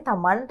සාමාන්‍යයෙන්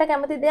Tamanට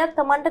කැමති දෙයක්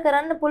Tamanට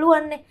කරන්න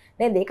පුළුවන් නේ.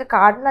 නේද? ඒක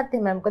කාටවත්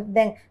එහෙම. මොකද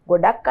දැන්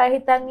ගොඩක් අය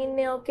හිතන්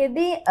ඉන්නේ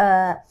ඔකෙදී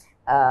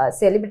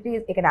සෙලිබ්‍රිටිස්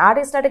ඒ කියන්නේ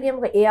ආටිස්ට්ලාට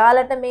කියමුකෝ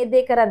එයාලට මේ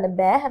දේ කරන්න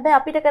බෑ. හැබැයි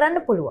අපිට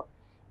කරන්න පුළුවන්.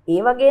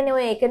 ඒ වගේනේ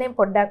ඔය ඒකනේ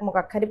පොඩ්ඩක්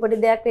මොකක් හරි පොඩි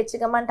දෙයක් වෙච්ච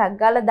ගමන් ටක්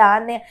ගාලා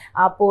දාන්නේ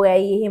ආපෝ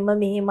ඇයි එහෙම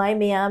මෙහෙමයි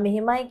මෙයා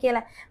මෙහෙමයි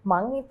කියලා.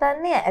 මං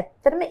හිතන්නේ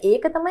ඇත්තටම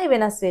ඒක තමයි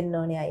වෙනස් වෙන්න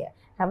ඕනේ අය.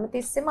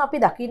 හැමතිස්සෙම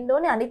අපි දකින්න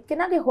ඕනේ අනිත්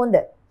කෙනාගේ හොඳ.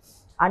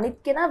 අනිත්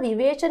කෙනා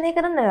විවේචනය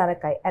කරන්න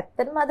නරකයි.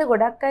 ඇත්තටම අද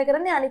ගොඩක් අය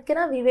කරන්නේ අනිත්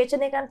කෙනා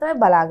විවේචනය කරන්න තමයි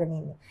බලාගෙන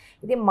ඉන්නේ.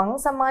 ඉතින් මං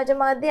සමාජ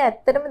මාධ්‍ය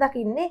ඇත්තටම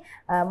දකින්නේ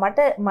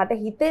මට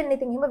හිතෙන්නේ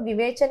ඉතින් එහෙම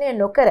විවේචනය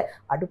නොකර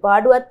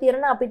අඩුපාඩුවක්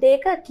තියෙනවා අපිට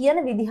ඒක කියන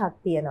විදිහක්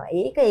තියෙනවා.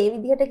 ඒක ඒ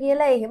විදිහට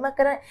කියලා එහෙම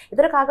කරන.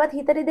 ඒතර කාගවත්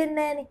හිතට දෙන්නේ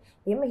නැහනේ.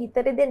 එහෙම හිතට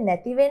දෙන්නේ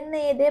නැති වෙන්න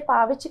මේ දේ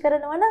පාවිච්චි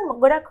කරනවා නම්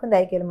ගොඩක්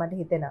හොඳයි කියලා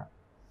මට හිතෙනවා.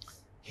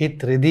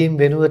 හිත රිදීම්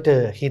වෙනුවට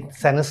හිත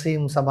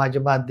සැනසීම්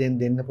සමාජ මාධ්‍යයෙන්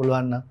දෙන්න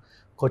පුළුවන් නම්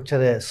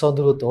කොච්චර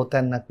සොඳුරු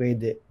තෝතැන්නක්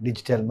වේද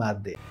digital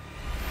මාධ්‍යය.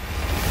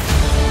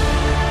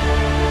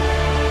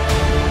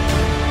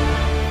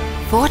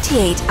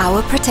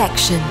 48-hour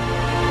protection.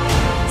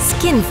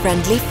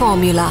 Skin-friendly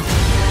formula.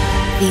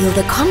 Feel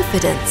the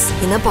confidence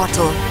in a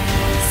bottle.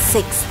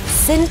 6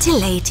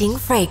 scintillating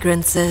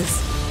fragrances.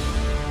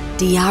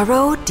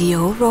 DEARO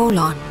Deo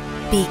Roll-On.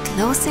 Be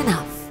close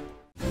enough.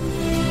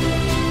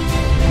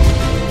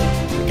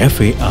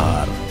 Cafe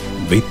R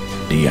with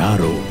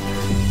DEARO.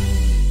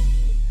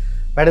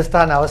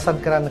 වැඩස්ථාන අවසන්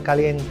කරන්න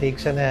කලින්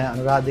තීක්ෂණ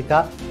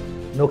අනුරාධිකා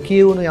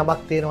නොකියුණු යමක්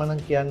තියෙනවා නම්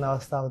කියන්න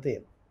අවස්ථාව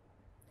තියෙනවා.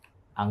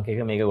 අංක එක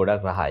මේක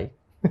ගොඩක් රහයි.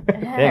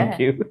 Thank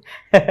you.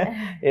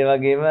 ඒ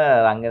වගේම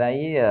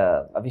රංගනයි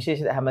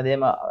විශේෂ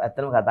හැමදේම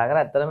ඇත්තටම කතා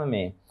කරා. ඇත්තටම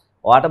මේ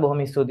ඔයාට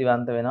බොහොම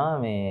ස්තුතිවන්ත වෙනවා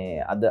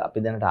මේ අද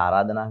අපි දැනට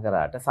ආරාධනා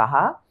කරාට සහ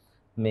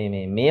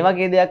මේ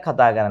වගේ දෙයක්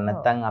කතා කරන්න.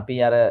 නැත්නම්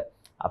අපි අර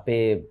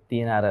අපේ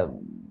තියෙන අර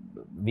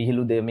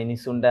විහිළු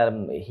මිනිස්සුන්ට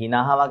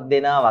හිනාවක්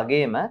දෙනා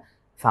වගේම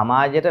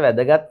සමාජයට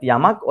වැදගත්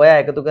යමක් ඔයා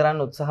එකතු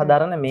කරන්න උත්සාහ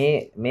දරන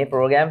මේ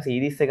ප්‍රෝග්‍රෑම්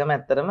සීරීස් එකම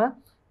ඇත්තටම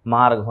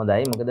මාර්ග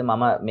හොඳයි. මොකද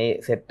මම මේ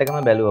සෙට් එකම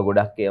බැලුවා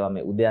ගොඩක් ඒවා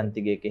මේ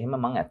උදයන්තිගේ එක එහෙම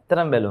මම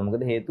ඇත්තටම බැලුවා.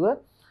 මොකද හේතුව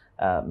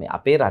මේ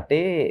අපේ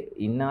රටේ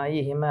ඉන්න අය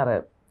එහෙම අර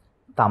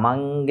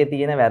තමන්ගේ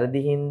තියෙන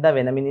වැරදි හින්දා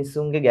වෙන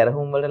මිනිස්සුන්ගේ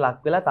ගැරහුම් වලට ලක්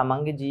වෙලා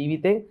තමන්ගේ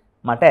ජීවිතේ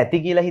මට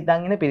ඇති කියලා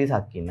හිතන් ඉන්න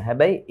පිරිසක් ඉන්න.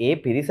 හැබැයි ඒ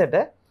පිරිසට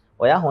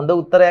ඔයා හොඳ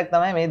උත්තරයක්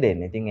තමයි මේ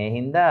දෙන්නේ. ඉතින් ඒ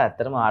හින්දා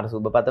ඇත්තටම ආට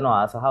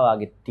සුබපතනවා සහ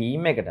වාගේ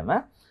ටීම් එකටම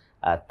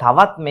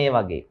තවත් මේ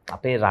වගේ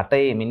අපේ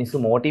රටේ මිනිස්සු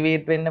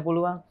මොටිවේට් වෙන්න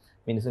පුළුවන්.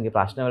 මිනිස්සුන්ගේ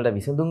ප්‍රශ්න වලට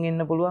විසඳුම්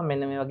එන්න පුළුවන්.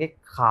 මෙන්න මේ වගේ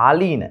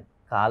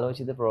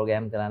කාලෝචිත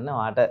ප්‍රෝග්‍රෑම් කරන්න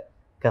ඔයාට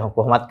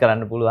කොහොමත්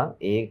කරන්න පුළුවන්.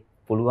 ඒ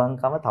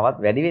පුළුවන්කම තවත්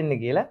වැඩි වෙන්න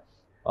කියලා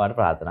ඔයාට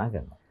ප්‍රාර්ථනා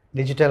කරනවා.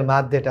 ඩිජිටල්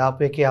මාධ්‍යයට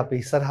ආපු එකේ අපි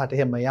ඉස්සරහට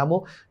එහෙම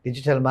යමු.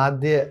 ඩිජිටල්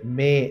මාධ්‍ය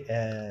මේ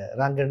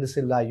රංගන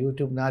සිල්වා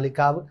YouTube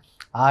නාලිකාව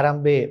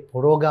ආරම්භයේ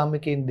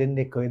පුරෝගාමිකයින්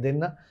දෙන්නෙක් ඔය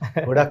දෙන්න.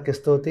 ගොඩක්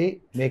ස්තුතියි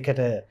මේකට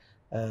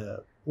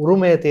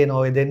උරුමය තියෙන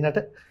ඔය දෙන්නට.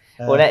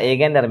 ඕන ඒ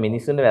කියන්නේ අර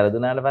මිනිස්සුන්ට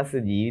වැරදුනාට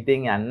පස්සේ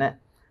ජීවිතෙන් යන්න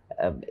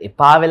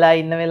එපා වෙලා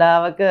ඉන්න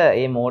වෙලාවක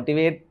ඒ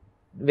මොටිවේට්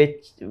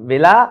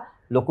වෙලා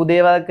ලොකු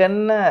දේවල් කරන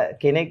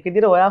කෙනෙක්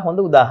විදිහට ඔයා හොඳ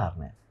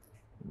උදාහරණයක්.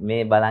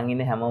 මේ බලන්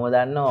ඉන්න හැමෝම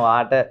දන්නවා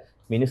ඔයාට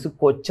මිනිස්සු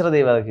කොච්චර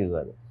දේවල්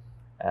කිව්වද.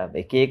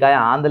 එක එක අය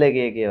ආන්දල එක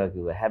ඒවා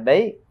කිව්වා.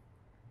 හැබැයි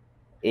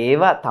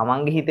ඒවා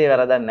තමන්ගේ හිතේ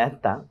වැරදක්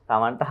නැත්තම්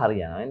තමන්ට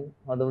හරියනවා.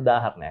 හොඳ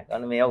උදාහරණයක්.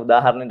 අන්න මේවා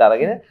උදාහරණයට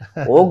අරගෙන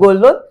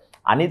ඕගොල්ලොත්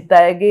අනිත්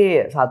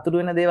අයගේ සතුට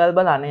වෙන දේවල්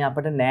බලලා අනේ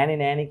අපිට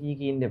නෑනේ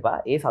කී ඉන්න එපා.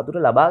 ඒ සතුට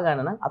ලබා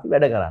ගන්න නම් අපි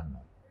වැඩ කරන්න.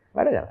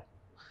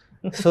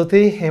 සුති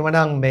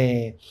එහෙමනම්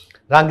මේ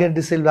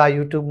රංගන සිල්වා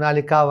YouTube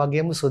නාලිකාව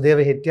වගේම සුදේව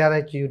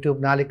හෙට්ටිආරච්චි YouTube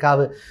නාලිකාව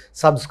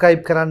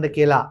subscribe කරන්න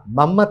කියලා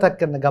මම මතක්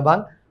කරන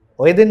ගමන්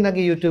ඔය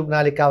දෙන්නගේ YouTube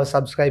නාලිකාව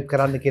subscribe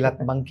කරන්න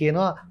කියලාත් මම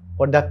කියනවා.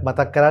 පොඩ්ඩක්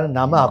මතක් කරන්න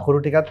නම අකුරු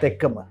ටිකත්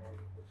එක්කම.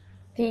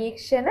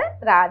 තීක්ෂණ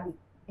රාදී.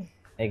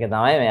 ඒක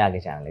තමයි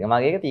මෙයාගේ channel එක.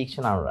 මගේ එක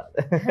තීක්ෂණ අනුරාධ.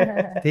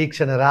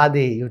 තීක්ෂණ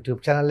රාදී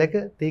YouTube channel එක,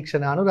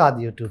 තීක්ෂණ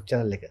අනුරාධ YouTube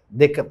channel එක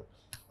දෙකම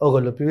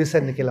ඕගොල්ලෝ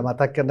පිවිසෙන්න කියලා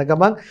මතක් කරන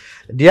ගමන්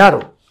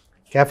DEARO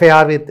Cafe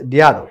R with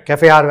DEARO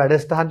Cafe R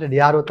වැඩසටහනට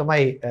DEARO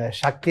තමයි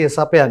ශක්තිය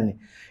සපයන්නේ.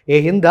 ඒ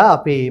හින්දා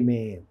අපි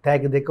මේ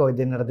ටැග් දෙක ඔය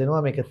දෙන්නට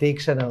දෙනවා. මේක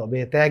තීක්ෂණ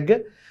ඔබේ ටැග්.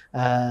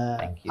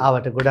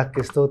 ආවට ගොඩක්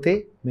ස්තුතියි.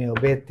 මේ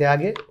ඔබේ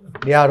ත්‍යාගය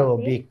DEARO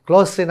be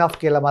close enough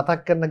කියලා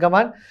මතක් කරන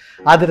ගමන්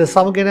ආදර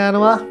සමගෙන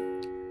යනවා.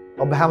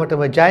 ඔබ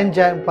හැමතෙම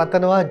ජයෙන්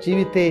පතනවා.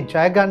 ජීවිතේ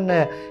ජය ගන්න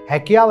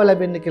හැකියාව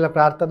ලැබෙන්න කියලා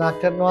ප්‍රාර්ථනා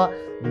කරනවා.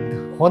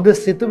 හොඳ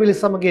සිතුවිලි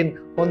සමගින්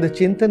හොඳ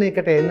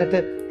චින්තනයකට එන්නට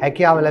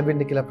හැකියාව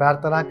ලැබෙන්න කියලා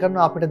ප්‍රාර්ථනා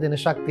කරනවා. අපිට දෙන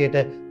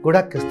ශක්තියට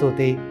ගොඩක්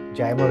ස්තුතියි.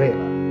 ජයම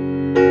වේවා.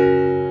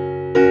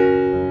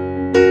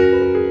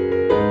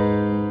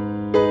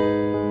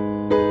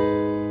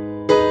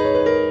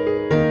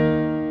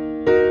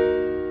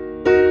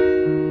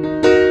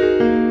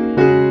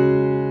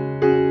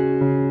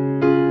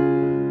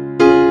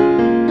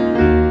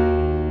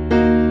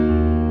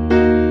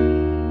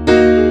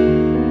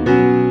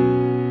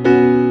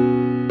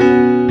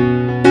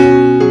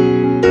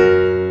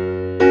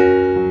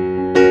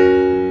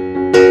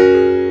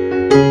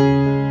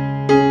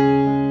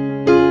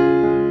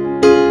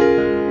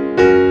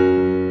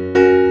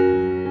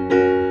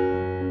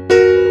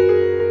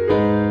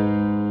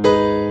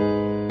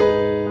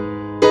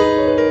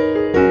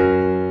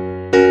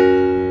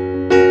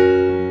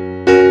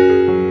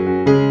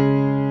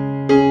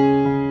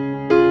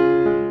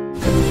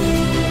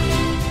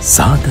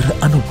 සාදර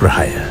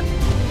අනුග්‍රහය.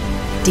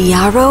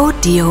 DEARO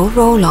Deo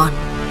Roll-On.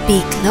 Be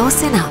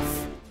close enough.